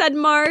being said,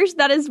 Marsh,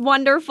 that is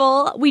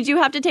wonderful. We do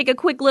have to take a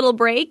quick little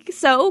break,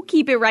 so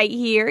keep it right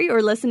here.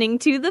 You're listening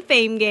to The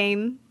Fame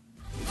Game.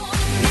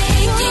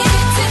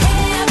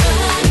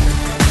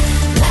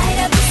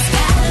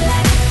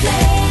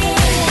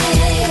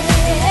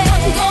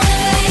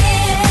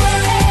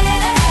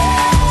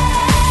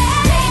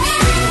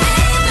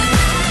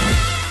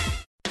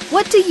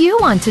 What do you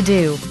want to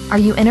do? Are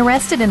you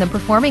interested in the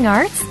performing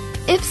arts?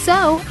 If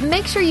so,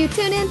 make sure you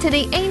tune in to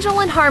the Angel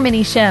and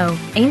Harmony Show.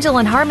 Angel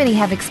and Harmony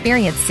have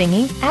experience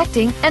singing,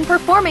 acting, and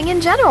performing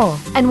in general,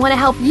 and want to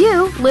help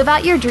you live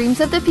out your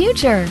dreams of the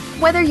future.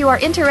 Whether you are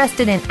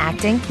interested in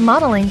acting,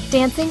 modeling,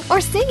 dancing,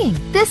 or singing,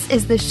 this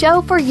is the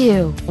show for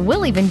you.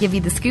 We'll even give you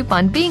the scoop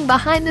on being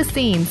behind the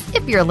scenes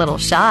if you're a little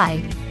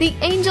shy. The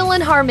Angel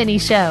and Harmony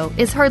Show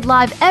is heard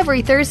live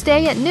every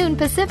Thursday at noon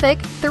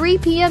Pacific, 3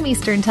 p.m.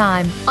 Eastern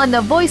Time on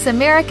the Voice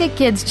America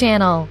Kids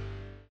channel.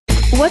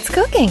 What's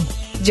cooking?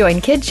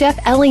 Join Kid Chef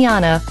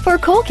Eliana for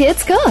Cool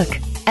Kids Cook.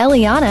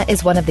 Eliana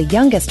is one of the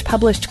youngest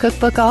published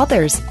cookbook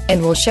authors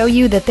and will show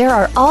you that there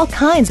are all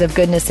kinds of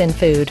goodness in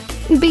food,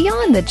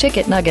 beyond the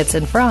chicken nuggets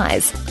and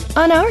fries.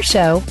 On our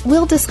show,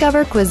 we'll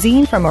discover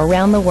cuisine from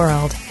around the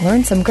world,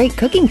 learn some great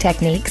cooking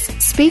techniques,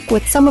 speak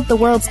with some of the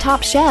world's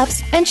top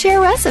chefs, and share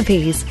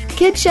recipes.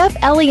 Kid Chef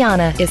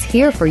Eliana is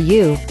here for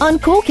you on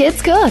Cool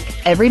Kids Cook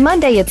every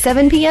Monday at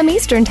 7 p.m.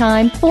 Eastern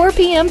Time, 4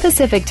 p.m.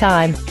 Pacific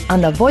Time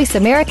on the Voice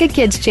America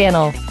Kids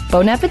channel.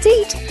 Bon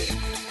appetit!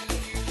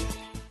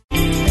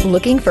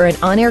 Looking for an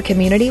on-air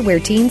community where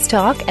teens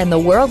talk and the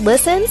world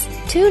listens?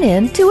 Tune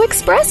in to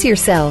Express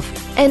Yourself,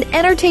 an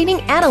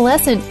entertaining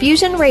adolescent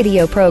fusion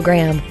radio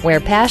program where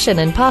passion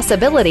and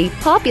possibility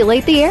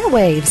populate the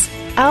airwaves.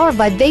 Our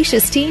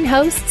vivacious teen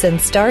hosts and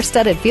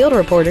star-studded field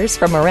reporters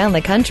from around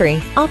the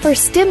country offer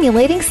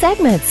stimulating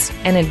segments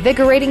and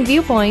invigorating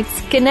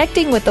viewpoints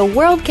connecting with the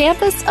world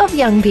campus of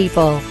young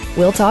people.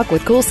 We'll talk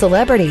with cool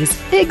celebrities,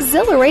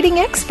 exhilarating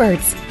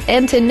experts,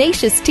 and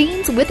tenacious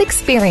teens with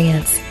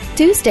experience.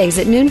 Tuesdays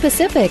at noon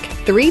Pacific,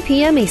 3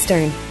 p.m.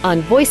 Eastern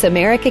on Voice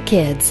America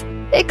Kids.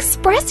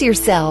 Express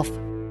yourself.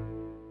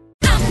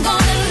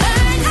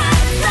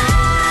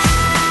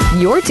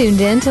 You're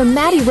tuned in to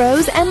Maddie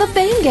Rose and the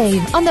Fame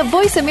Game on the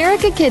Voice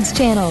America Kids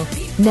channel.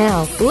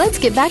 Now, let's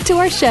get back to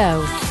our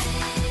show.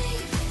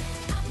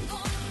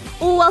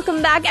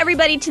 Welcome back,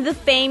 everybody, to the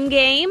Fame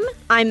Game.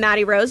 I'm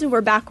Maddie Rose, and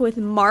we're back with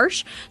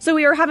Marsh. So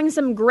we were having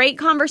some great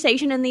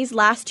conversation in these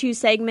last two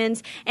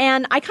segments,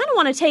 and I kind of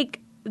want to take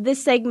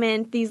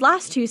these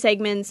last two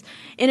segments,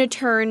 in a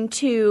turn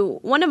to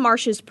one of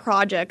Marsh's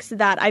projects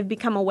that I've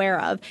become aware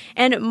of.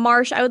 And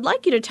Marsh, I would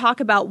like you to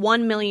talk about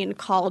 1 Million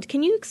Called.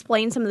 Can you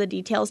explain some of the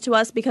details to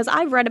us? Because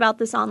I've read about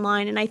this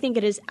online, and I think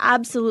it is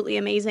absolutely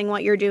amazing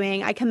what you're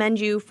doing. I commend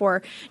you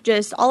for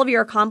just all of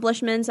your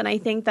accomplishments, and I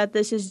think that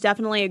this is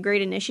definitely a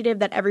great initiative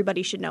that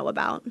everybody should know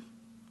about.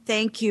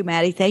 Thank you,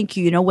 Maddie. Thank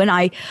you. You know, when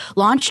I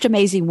launched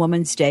Amazing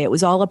Women's Day, it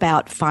was all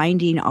about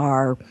finding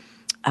our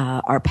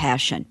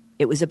passion.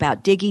 It was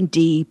about digging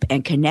deep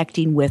and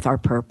connecting with our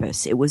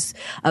purpose. It was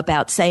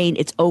about saying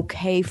it's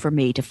okay for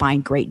me to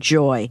find great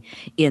joy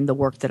in the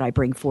work that I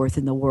bring forth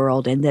in the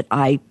world, and that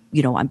I'm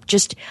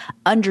just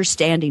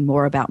understanding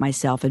more about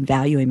myself and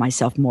valuing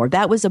myself more.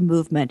 That was a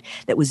movement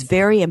that was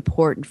very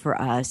important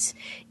for us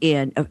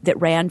that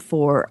ran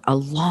for a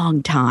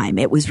long time.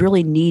 It was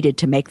really needed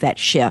to make that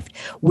shift.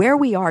 Where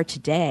we are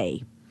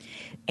today,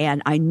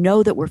 and I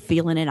know that we're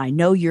feeling it. I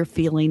know you're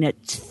feeling it.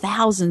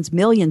 Thousands,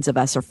 millions of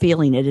us are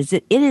feeling it.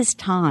 It is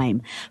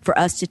time for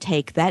us to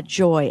take that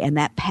joy and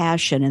that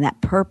passion and that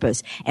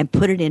purpose and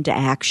put it into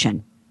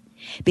action.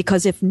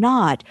 Because if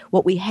not,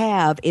 what we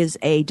have is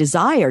a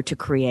desire to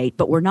create,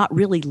 but we're not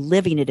really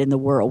living it in the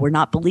world. We're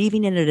not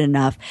believing in it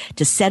enough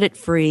to set it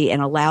free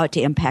and allow it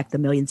to impact the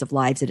millions of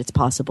lives that it's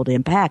possible to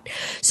impact.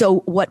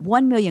 So what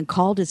 1 Million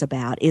Called is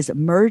about is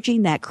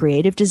merging that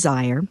creative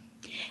desire,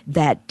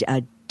 that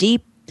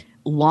deep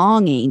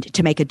longing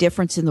to make a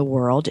difference in the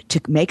world, to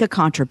make a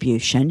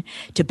contribution,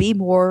 to be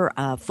more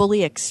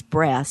fully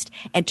expressed,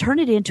 and turn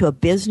it into a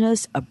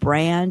business, a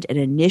brand, an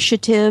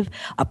initiative,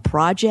 a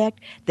project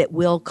that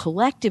will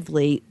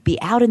collectively be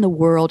out in the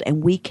world,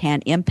 and we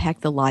can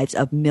impact the lives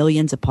of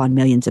millions upon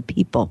millions of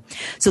people.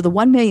 So the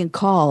 1 Million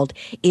Called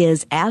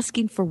is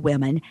asking for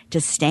women to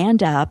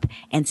stand up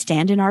and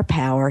stand in our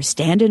power,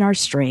 stand in our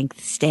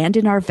strength, stand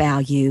in our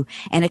value,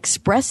 and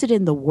express it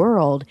in the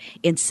world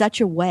in such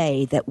a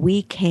way that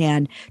we can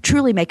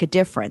truly make a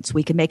difference.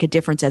 We can make a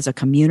difference as a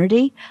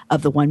community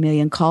of the 1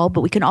 Million Called,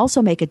 but we can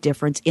also make a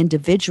difference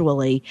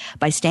individually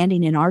by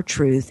standing in our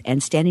truth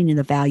and standing in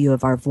the value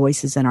of our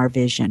voices and our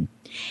vision.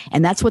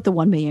 And that's what the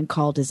 1 Million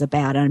Called is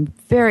about. And I'm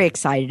very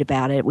excited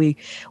about it.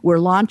 We're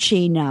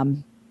launching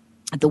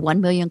the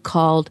 1 Million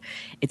Called.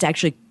 It's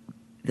actually,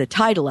 the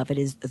title of it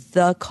is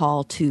The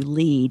Call to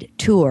Lead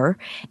Tour,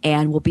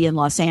 and we'll be in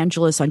Los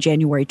Angeles on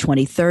January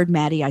 23rd.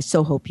 Maddie, I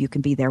so hope you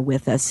can be there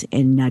with us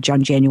on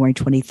January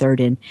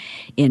 23rd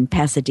in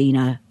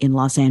Pasadena, in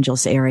Los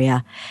Angeles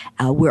area.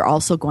 We're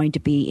also going to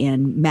be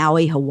in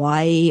Maui,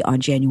 Hawaii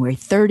on January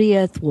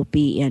 30th. We'll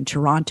be in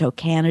Toronto,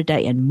 Canada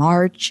in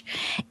March,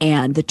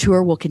 and the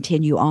tour will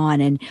continue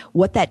on. And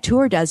what that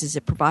tour does is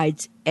it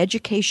provides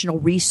educational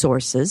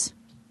resources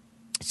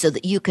so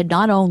that you can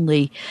not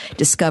only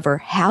discover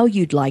how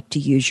you'd like to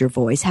use your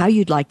voice, how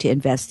you'd like to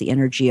invest the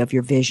energy of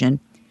your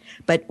vision,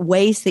 but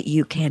ways that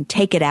you can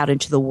take it out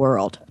into the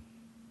world.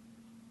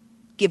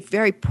 Give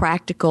very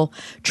practical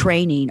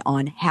training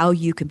on how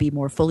you can be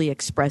more fully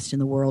expressed in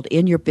the world,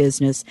 in your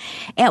business.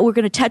 And we're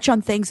going to touch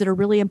on things that are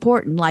really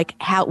important, like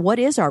what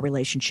is our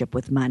relationship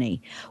with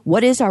money?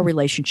 What is our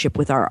relationship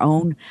with our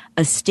own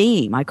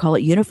esteem? I call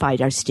it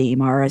unified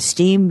esteem, our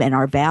esteem and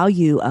our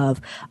value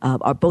of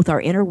both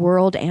our inner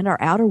world and our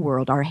outer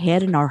world, our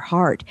head and our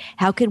heart.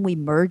 How can we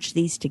merge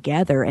these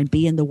together and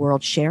be in the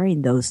world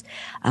sharing those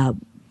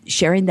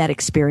sharing that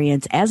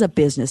experience as a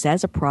business,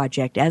 as a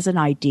project, as an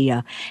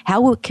idea?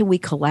 How can we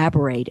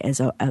collaborate as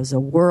a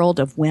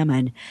world of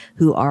women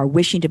who are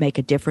wishing to make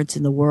a difference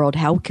in the world?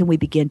 How can we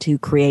begin to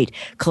create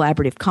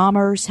collaborative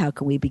commerce? How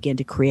can we begin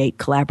to create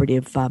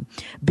collaborative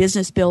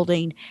business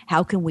building?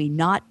 How can we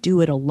not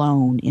do it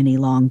alone any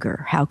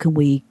longer? How can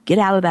we get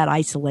out of that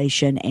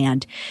isolation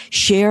and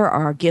share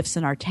our gifts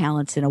and our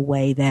talents in a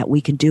way that we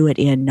can do it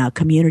in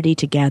community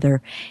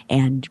together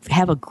and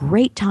have a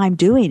great time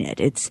doing it?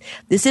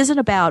 This isn't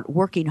about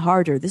working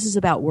harder. This is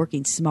about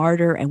working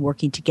smarter and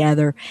working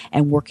together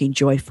and working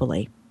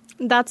joyfully.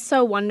 That's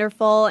so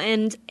wonderful.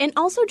 And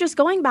also just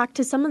going back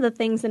to some of the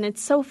things, and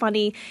it's so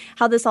funny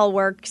how this all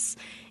works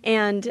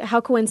and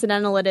how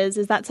coincidental it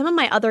is that some of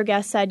my other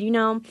guests said,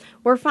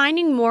 we're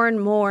finding more and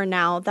more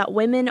now that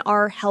women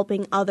are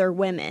helping other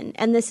women.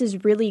 And this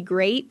is really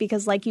great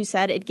because, like you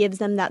said, it gives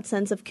them that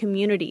sense of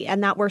community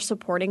and that we're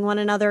supporting one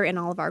another in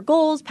all of our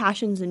goals,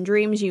 passions, and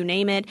dreams, you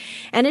name it.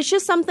 And it's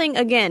just something,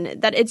 again,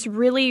 that it's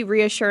really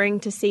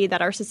reassuring to see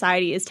that our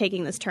society is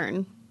taking this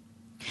turn.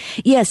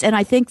 Yes, and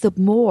I think the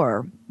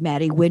more,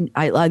 Maddie, when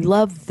I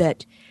love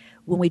that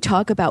when we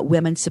talk about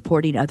women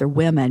supporting other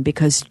women,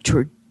 because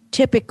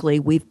typically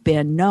we've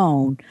been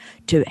known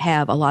to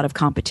have a lot of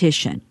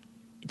competition.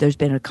 There's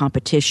been a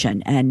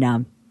competition,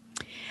 and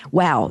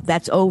wow,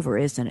 that's over,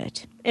 isn't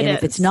it? It is.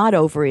 If it's not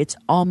over, it's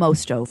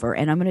almost over.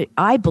 And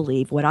I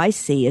believe what I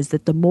see is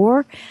that the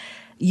more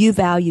you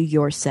value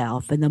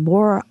yourself, and the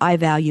more I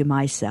value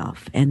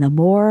myself, and the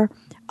more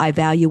I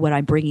value what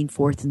I'm bringing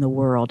forth in the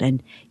world,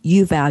 and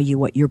you value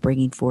what you're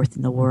bringing forth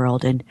in the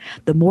world. And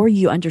the more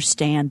you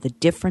understand the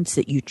difference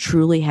that you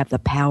truly have the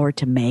power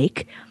to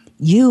make,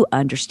 you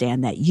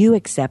understand that, you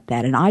accept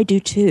that, and I do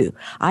too.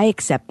 I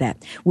accept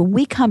that. When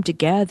we come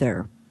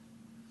together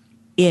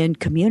in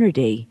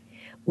community,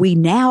 we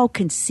now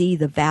can see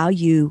the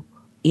value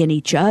in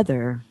each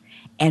other,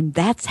 and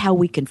that's how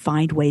we can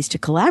find ways to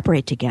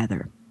collaborate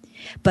together.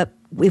 But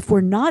if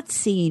we're not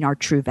seeing our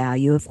true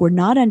value, if we're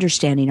not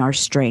understanding our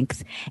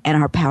strength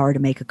and our power to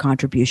make a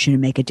contribution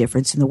and make a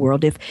difference in the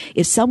world, if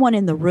someone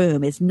in the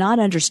room is not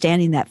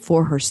understanding that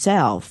for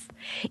herself,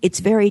 it's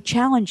very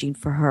challenging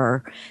for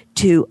her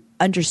to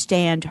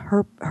understand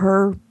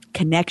her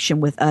connection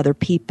with other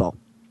people.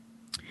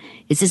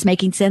 Is this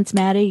making sense,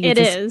 Maddie? It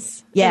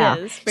is. Yeah.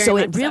 It is, very so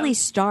much it really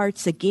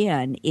starts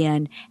again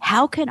in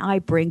how can I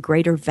bring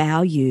greater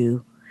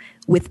value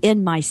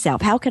within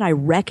myself? How can I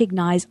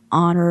recognize,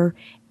 honor,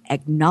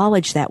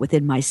 acknowledge that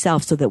within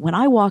myself so that when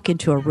I walk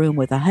into a room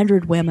with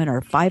 100 women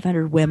or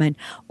 500 women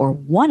or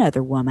one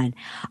other woman,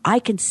 I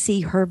can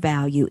see her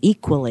value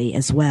equally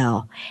as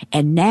well.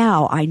 And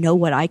now I know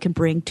what I can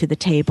bring to the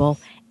table,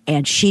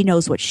 and she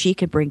knows what she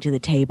can bring to the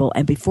table.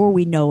 And before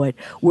we know it,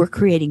 we're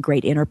creating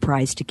great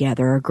enterprise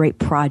together, or great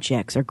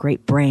projects, or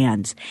great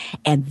brands.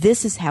 And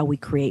this is how we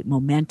create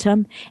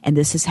momentum, and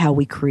this is how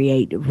we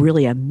create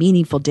really a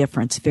meaningful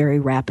difference very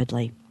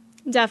rapidly.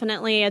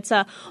 Definitely. It's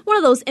one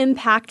of those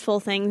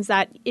impactful things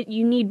that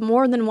you need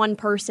more than one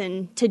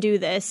person to do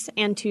this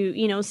and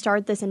to,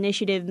 start this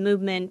initiative,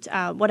 movement,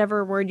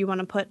 whatever word you want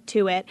to put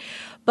to it.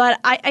 But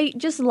I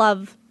just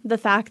love the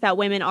fact that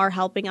women are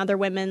helping other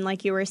women,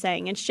 like you were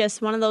saying. It's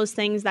just one of those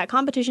things that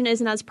competition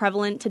isn't as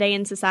prevalent today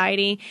in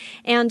society.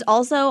 And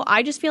also,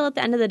 I just feel at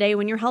the end of the day,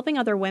 when you're helping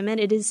other women,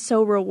 it is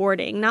so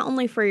rewarding, not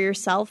only for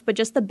yourself, but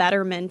just the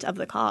betterment of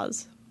the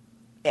cause.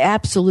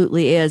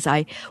 Absolutely is.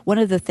 One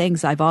of the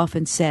things I've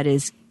often said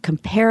is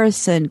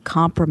comparison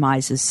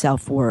compromises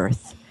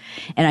self-worth.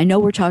 And I know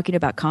we're talking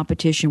about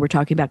competition, we're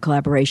talking about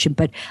collaboration,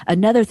 but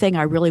another thing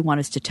I really want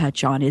us to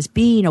touch on is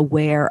being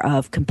aware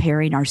of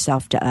comparing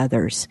ourselves to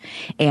others,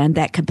 and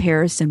that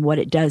comparison, what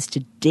it does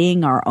to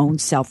ding our own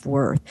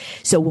self-worth.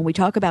 So when we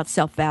talk about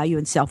self-value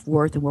and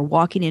self-worth and we're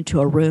walking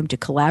into a room to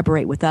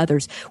collaborate with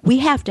others, we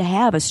have to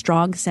have a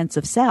strong sense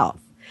of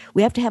self.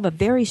 We have to have a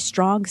very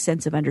strong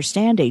sense of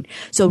understanding.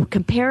 So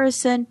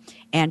comparison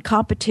and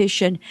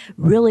competition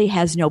really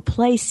has no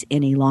place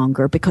any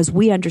longer because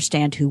we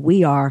understand who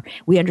we are.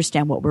 We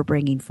understand what we're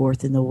bringing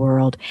forth in the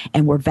world,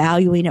 and we're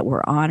valuing it,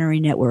 we're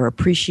honoring it, we're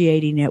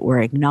appreciating it,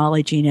 we're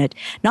acknowledging it,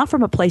 not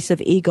from a place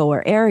of ego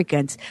or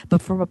arrogance,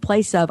 but from a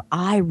place of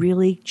I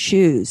really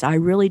choose, I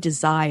really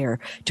desire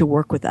to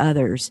work with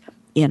others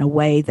in a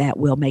way that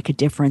will make a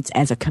difference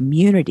as a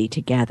community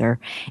together.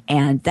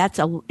 And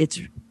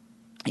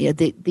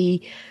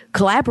the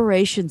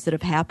collaborations that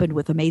have happened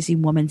with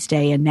Amazing Women's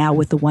Day and now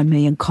with the 1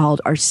 Million Called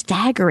are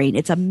staggering.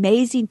 It's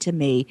amazing to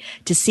me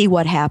to see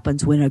what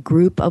happens when a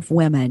group of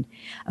women,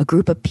 a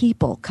group of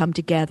people come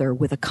together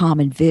with a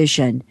common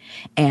vision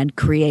and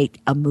create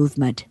a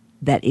movement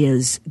that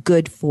is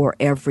good for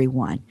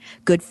everyone,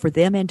 good for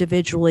them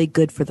individually,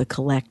 good for the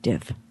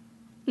collective.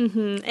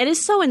 Mm-hmm. It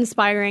is so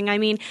inspiring. I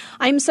mean,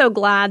 I'm so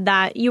glad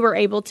that you were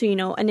able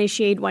to,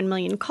 initiate 1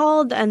 Million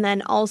Called and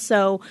then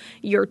also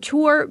your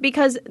tour,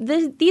 because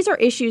these are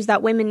issues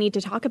that women need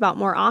to talk about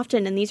more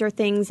often. And these are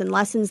things and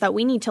lessons that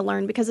we need to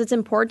learn because it's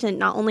important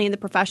not only in the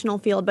professional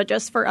field, but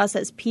just for us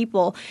as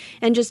people,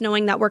 and just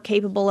knowing that we're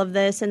capable of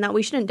this and that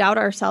we shouldn't doubt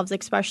ourselves,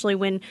 especially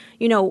when,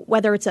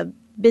 whether it's a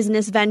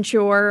business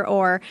venture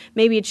or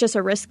maybe it's just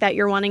a risk that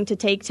you're wanting to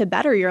take to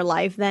better your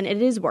life, then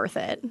it is worth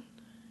it.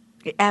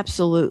 It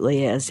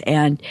absolutely is.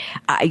 And,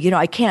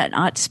 I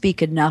cannot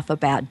speak enough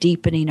about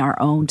deepening our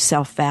own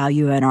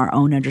self-value and our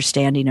own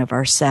understanding of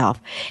ourselves.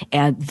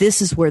 And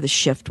this is where the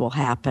shift will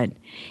happen.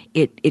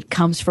 It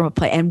comes from a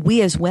place, and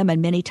we as women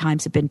many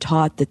times have been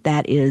taught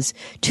that is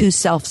too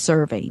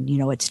self-serving.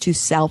 It's too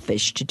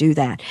selfish to do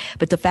that.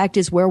 But the fact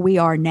is, where we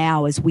are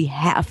now is we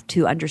have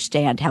to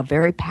understand how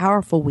very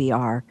powerful we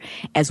are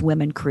as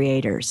women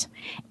creators.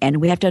 And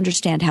we have to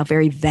understand how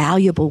very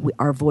valuable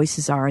our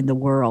voices are in the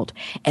world.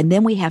 And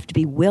then we have to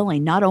be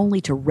willing not only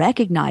to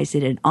recognize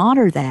it and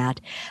honor that,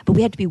 but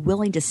we have to be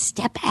willing to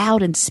step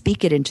out and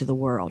speak it into the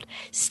world.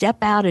 Step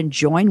out and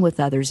join with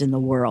others in the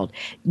world.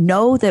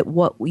 Know that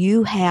what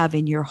you have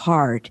in your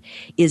heart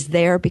is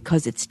there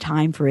because it's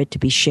time for it to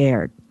be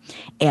shared.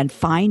 And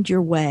find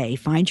your way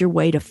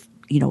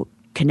to,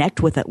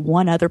 connect with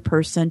one other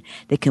person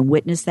that can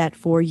witness that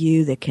for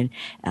you, that can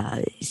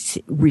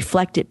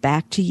reflect it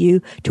back to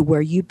you, to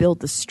where you build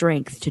the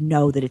strength to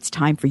know that it's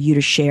time for you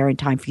to share and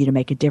time for you to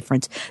make a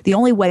difference. The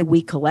only way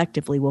we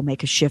collectively will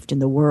make a shift in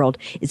the world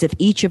is if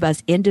each of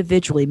us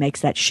individually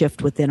makes that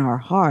shift within our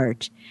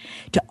heart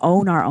to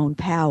own our own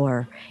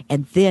power,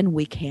 and then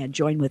we can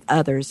join with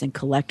others and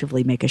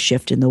collectively make a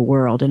shift in the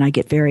world. And I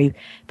get very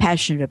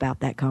passionate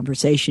about that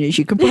conversation, as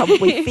you can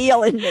probably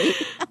feel in me.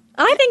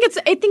 I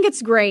think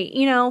it's great.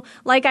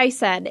 Like I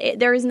said,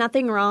 there is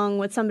nothing wrong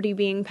with somebody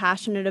being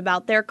passionate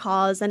about their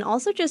cause, and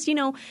also just,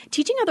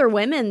 teaching other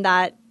women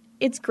that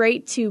it's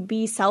great to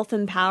be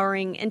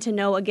self-empowering and to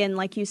know, again,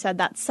 like you said,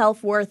 that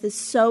self-worth is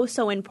so,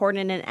 so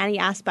important in any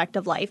aspect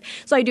of life.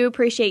 So I do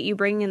appreciate you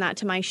bringing that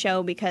to my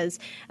show because,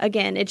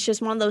 again, it's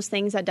just one of those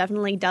things that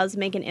definitely does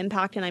make an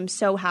impact, and I'm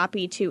so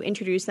happy to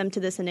introduce them to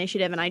this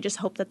initiative, and I just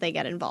hope that they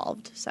get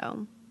involved.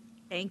 So.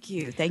 Thank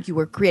you.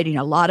 We're creating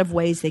a lot of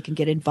ways they can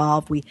get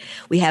involved.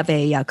 We have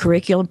a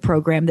curriculum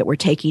program that we're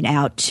taking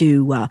out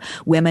to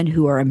women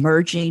who are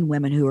emerging,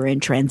 women who are in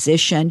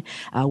transition.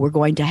 We're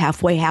going to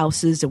halfway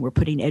houses, and we're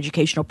putting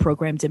educational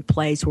programs in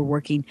place. We're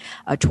working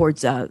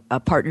towards a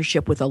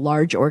partnership with a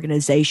large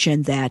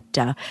organization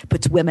that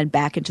puts women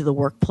back into the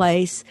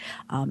workplace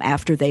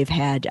after they've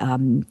had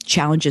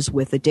challenges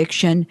with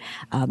addiction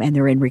and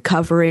they're in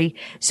recovery.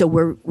 So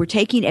we're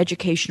taking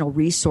educational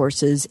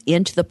resources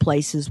into the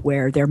places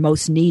where they're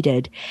most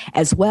needed,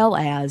 as well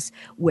as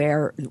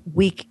where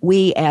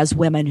we as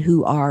women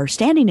who are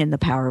standing in the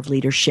power of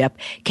leadership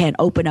can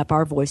open up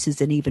our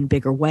voices in an even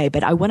bigger way.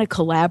 But I want to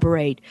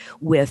collaborate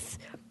with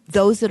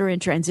those that are in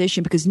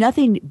transition, because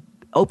nothing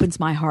opens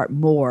my heart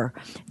more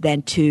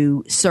than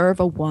to serve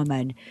a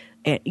woman,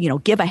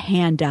 give a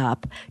hand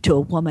up to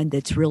a woman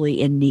that's really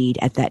in need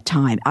at that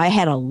time. I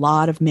had a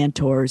lot of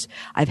mentors.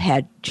 I've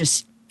had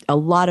just a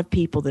lot of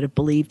people that have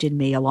believed in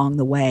me along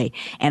the way.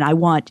 And I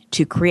want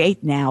to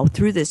create now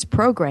through this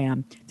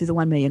program, through the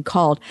 1 Million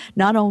Called,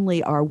 not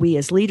only are we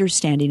as leaders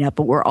standing up,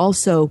 but we're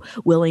also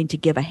willing to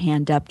give a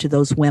hand up to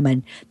those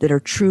women that are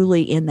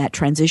truly in that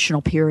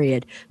transitional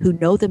period who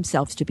know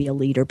themselves to be a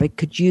leader, but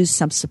could use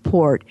some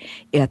support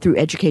through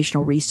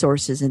educational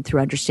resources and through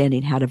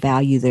understanding how to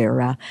value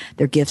their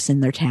gifts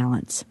and their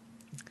talents.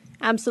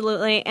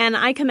 Absolutely. And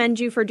I commend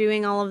you for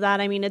doing all of that.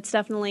 I mean, it's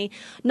definitely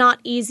not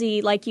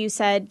easy, like you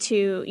said,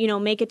 to,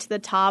 make it to the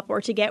top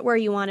or to get where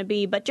you want to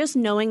be. But just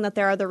knowing that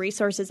there are the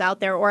resources out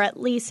there, or at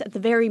least at the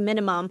very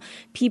minimum,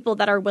 people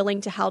that are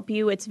willing to help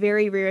you, it's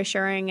very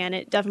reassuring, and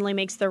it definitely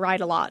makes the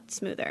ride a lot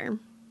smoother.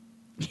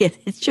 Yeah,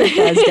 it sure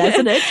does,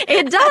 doesn't it?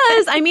 It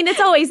does. I mean, it's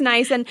always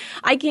nice. And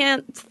I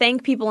can't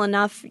thank people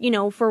enough,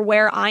 for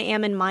where I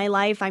am in my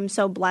life. I'm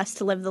so blessed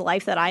to live the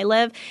life that I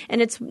live. And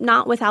it's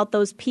not without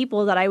those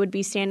people that I would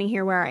be standing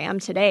here where I am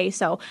today.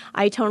 So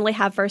I totally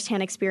have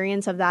firsthand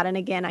experience of that. And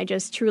again, I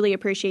just truly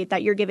appreciate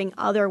that you're giving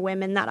other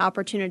women that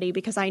opportunity,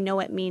 because I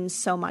know it means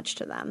so much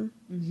to them.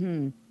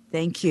 Mm-hmm.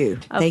 Thank you.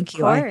 Thank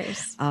you. Of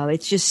course.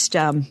 It's just,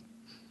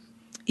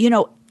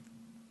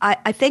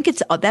 I think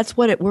that's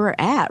what we're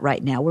at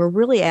right now. We're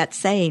really at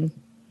saying,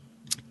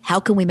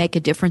 how can we make a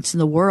difference in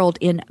the world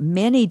in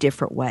many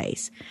different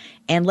ways?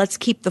 And let's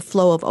keep the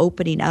flow of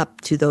opening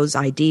up to those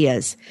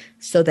ideas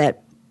so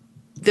that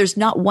there's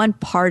not one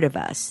part of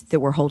us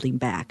that we're holding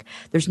back.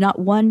 There's not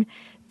one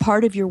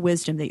part of your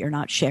wisdom that you're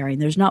not sharing.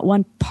 There's not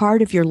one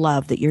part of your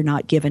love that you're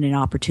not given an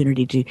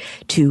opportunity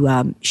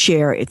to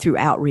share through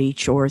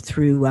outreach or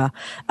through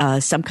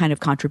some kind of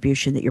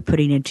contribution that you're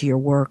putting into your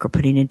work or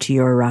putting into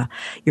your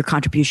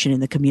contribution in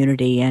the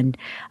community. And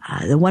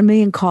the 1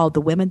 Million Called,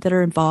 the women that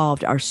are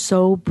involved are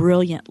so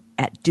brilliant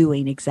at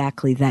doing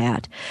exactly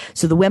that.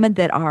 So the women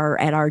that are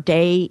at our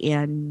day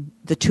in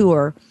the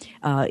tour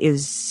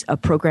is a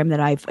program that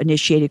I've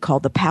initiated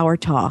called the Power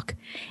Talk,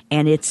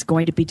 and it's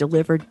going to be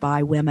delivered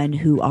by women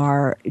who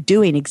are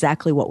doing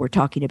exactly what we're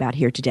talking about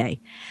here today.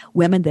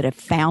 Women that have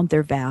found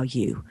their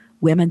value,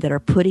 women that are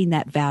putting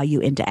that value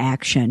into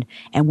action,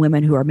 and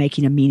women who are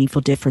making a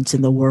meaningful difference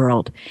in the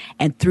world.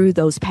 And through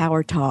those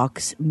Power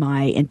Talks,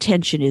 my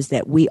intention is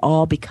that we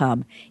all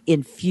become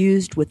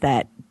infused with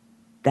that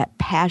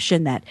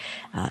passion, that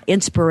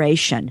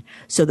inspiration,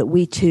 so that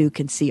we too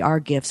can see our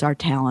gifts, our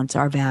talents,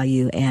 our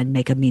value, and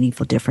make a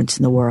meaningful difference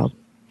in the world.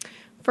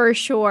 For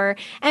sure.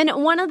 And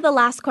one of the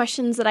last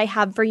questions that I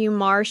have for you,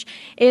 Marsh,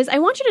 is I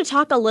want you to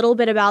talk a little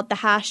bit about the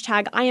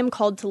hashtag I am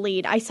called to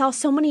lead. I saw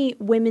so many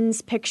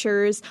women's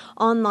pictures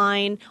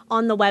online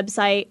on the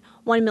website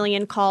 1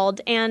 Million Called,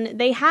 and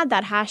they had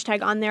that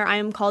hashtag on there, I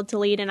am called to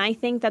lead, and I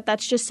think that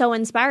that's just so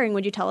inspiring.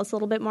 Would you tell us a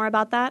little bit more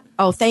about that?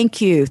 Oh,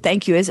 thank you.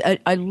 Thank you.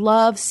 I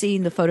love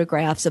seeing the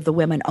photographs of the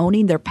women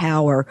owning their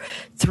power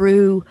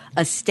through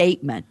a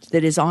statement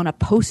that is on a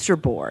poster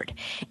board.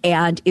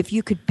 And if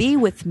you could be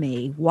with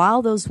me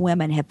while those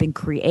women have been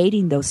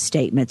creating those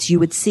statements, you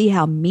would see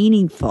how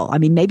meaningful. I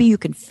mean, maybe you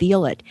can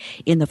feel it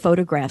in the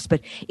photographs, but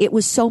it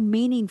was so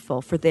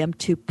meaningful for them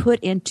to put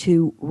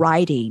into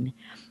writing,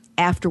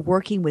 after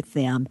working with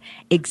them,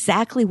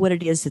 exactly what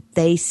it is that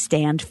they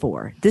stand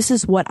for. This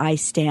is what I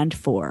stand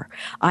for.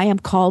 I am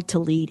called to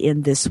lead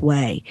in this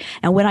way.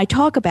 And when I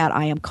talk about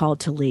I am called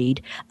to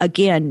lead,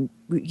 again,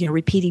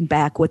 repeating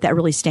back what that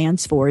really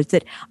stands for is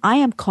that I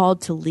am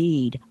called to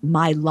lead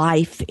my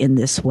life in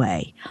this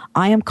way.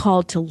 I am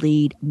called to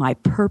lead my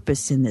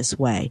purpose in this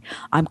way.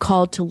 I'm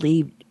called to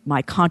lead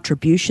my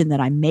contribution that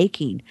I'm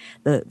making,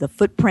 the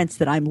footprints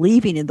that I'm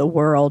leaving in the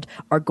world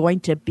are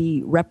going to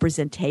be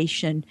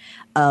representation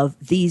of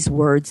these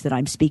words that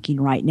I'm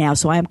speaking right now.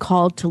 So I am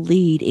called to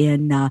lead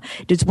in,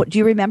 do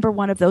you remember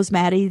one of those,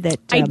 Maddie, that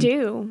I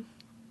do.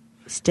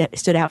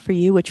 Stood out for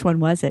you? Which one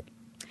was it?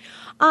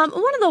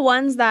 One of the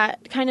ones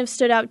that kind of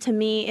stood out to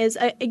me is,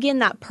 again,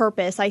 that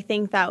purpose. I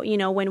think that,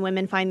 when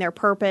women find their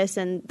purpose,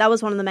 and that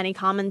was one of the many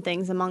common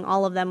things among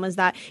all of them, was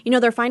that,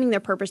 they're finding their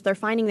purpose, they're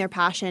finding their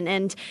passion,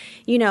 and,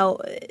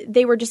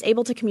 they were just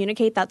able to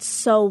communicate that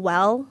so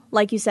well,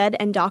 like you said,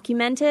 and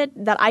document it,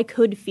 that I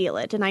could feel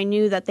it. And I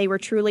knew that they were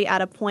truly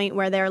at a point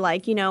where they're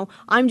like,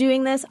 I'm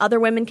doing this, other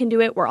women can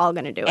do it, we're all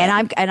going to do it.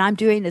 And I'm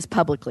doing this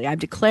publicly. I'm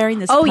declaring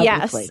this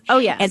publicly. Oh,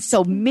 yes. And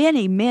so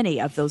many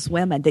of those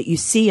women that you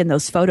see in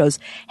those photos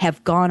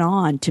have gone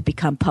on to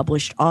become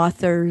published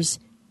authors,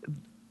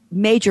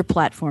 major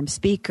platform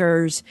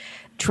speakers,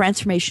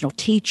 transformational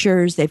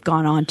teachers. They've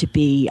gone on to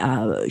be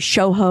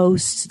show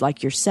hosts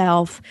like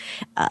yourself.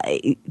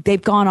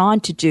 They've gone on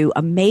to do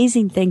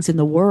amazing things in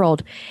the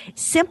world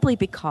simply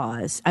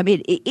because,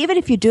 even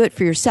if you do it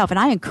for yourself, and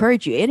I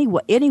encourage you,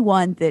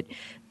 anyone that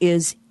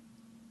is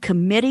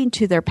committing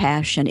to their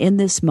passion in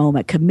this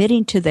moment,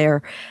 committing to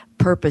their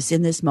purpose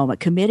in this moment,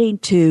 committing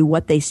to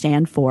what they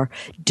stand for,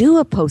 do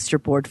a poster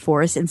board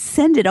for us and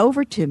send it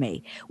over to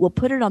me. We'll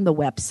put it on the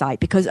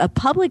website, because a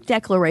public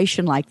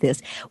declaration like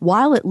this,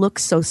 while it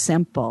looks so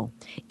simple,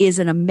 is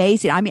an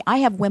amazing, I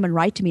have women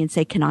write to me and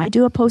say, can I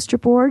do a poster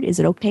board? Is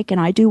it okay? Can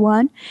I do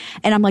one?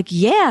 And I'm like,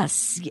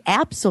 yes,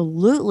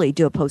 absolutely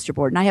do a poster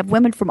board. And I have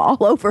women from all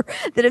over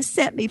that have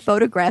sent me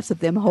photographs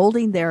of them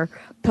holding their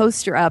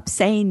poster up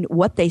saying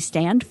what they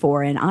stand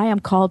for. And I am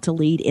called to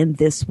lead in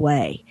this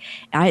way.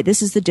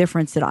 This is the difference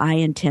that I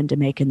intend to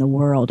make in the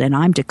world. And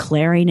I'm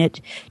declaring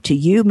it to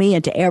you, me,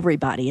 and to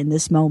everybody in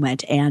this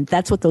moment. And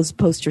that's what those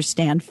posters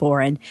stand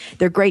for. And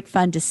they're great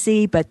fun to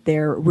see, but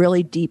they're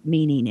really deep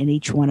meaning in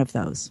each one of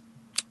those.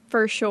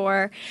 For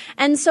sure.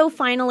 And so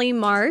finally,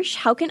 Marsh,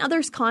 how can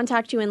others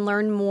contact you and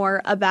learn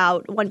more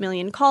about 1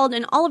 Million Called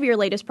and all of your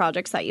latest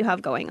projects that you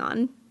have going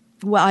on?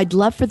 Well, I'd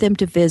love for them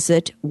to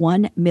visit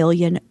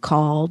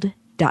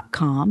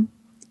 1millioncalled.com.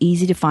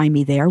 Easy to find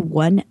me there,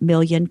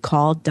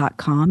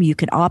 1millioncalled.com. You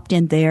can opt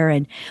in there,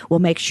 and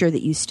we'll make sure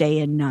that you stay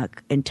in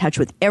touch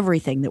with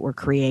everything that we're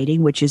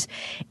creating, which is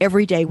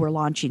every day we're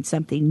launching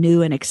something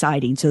new and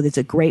exciting. So there's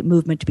a great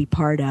movement to be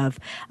part of,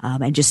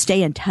 and just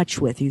stay in touch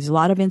with. There's a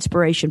lot of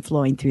inspiration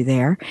flowing through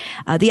there.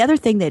 The other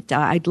thing that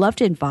I'd love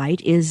to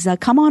invite is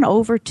come on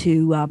over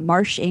to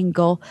Marsh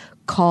Engle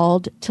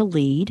Called to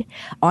Lead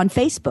on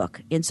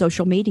Facebook, in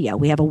social media.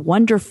 We have a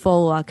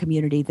wonderful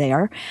community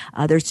there.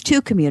 There's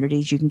two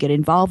communities you can get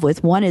involved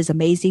with. One is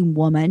Amazing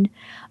Woman,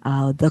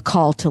 The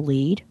Call to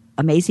Lead.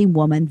 Amazing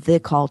Woman, The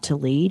Call to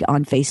Lead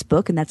on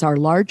Facebook, and that's our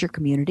larger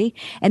community.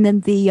 And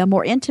then the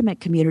more intimate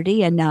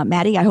community, and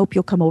Maddie, I hope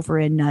you'll come over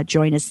and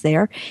join us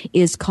there,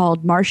 is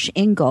called Marsh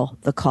Engle,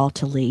 The Call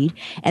to Lead.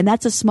 And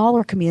that's a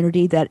smaller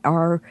community that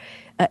are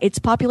it's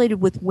populated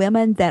with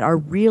women that are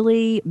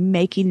really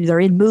they're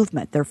in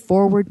movement. They're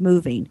forward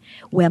moving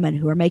women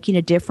who are making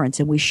a difference.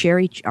 And we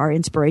share our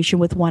inspiration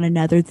with one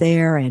another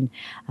there. And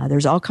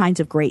there's all kinds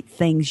of great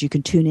things you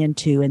can tune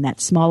into in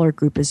that smaller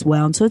group as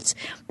well. And so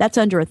that's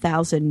under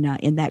 1,000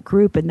 in that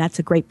group. And that's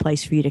a great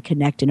place for you to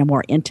connect in a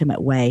more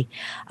intimate way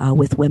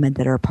with women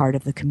that are a part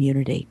of the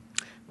community.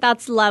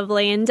 That's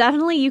lovely. And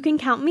definitely you can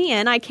count me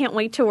in. I can't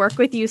wait to work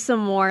with you some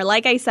more.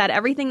 Like I said,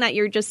 everything that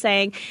you're just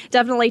saying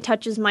definitely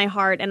touches my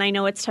heart. And I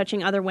know it's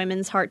touching other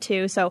women's heart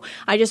too. So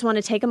I just want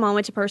to take a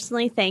moment to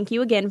personally thank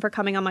you again for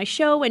coming on my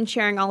show and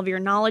sharing all of your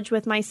knowledge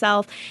with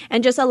myself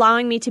and just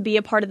allowing me to be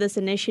a part of this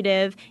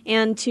initiative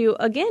and to,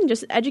 again,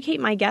 just educate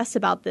my guests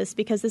about this,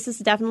 because this is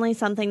definitely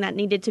something that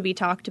needed to be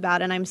talked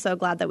about. And I'm so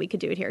glad that we could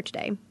do it here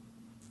today.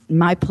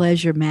 My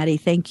pleasure, Maddie.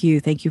 Thank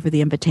you. Thank you for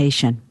the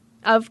invitation.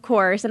 Of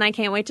course, and I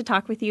can't wait to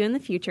talk with you in the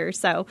future.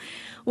 So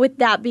with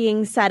that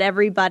being said,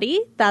 everybody,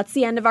 that's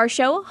the end of our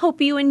show. Hope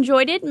you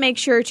enjoyed it. Make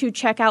sure to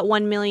check out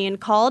 1 Million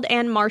Called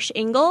and Marsh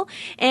Engle.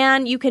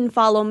 And you can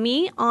follow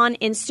me on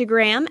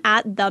Instagram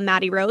at The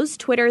Maddie Rose,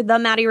 Twitter, The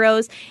Maddie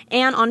Rose,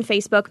 and on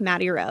Facebook,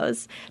 Maddie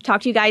Rose.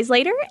 Talk to you guys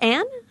later,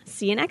 and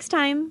see you next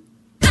time.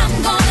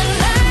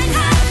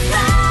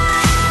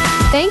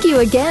 Thank you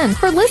again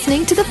for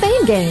listening to The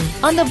Fame Game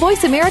on the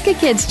Voice America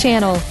Kids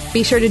channel.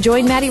 Be sure to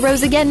join Maddie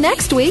Rose again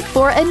next week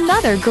for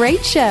another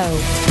great show.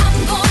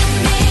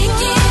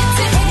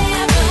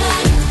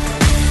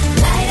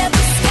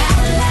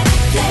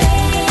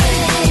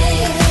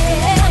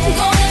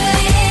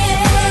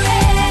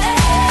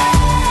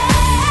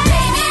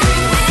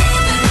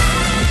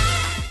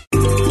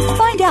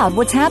 Find out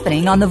what's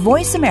happening on the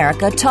Voice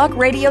America Talk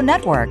Radio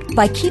Network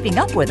by keeping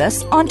up with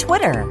us on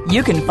Twitter.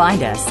 You can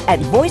find us at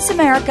Voice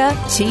America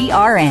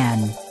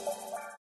TRN.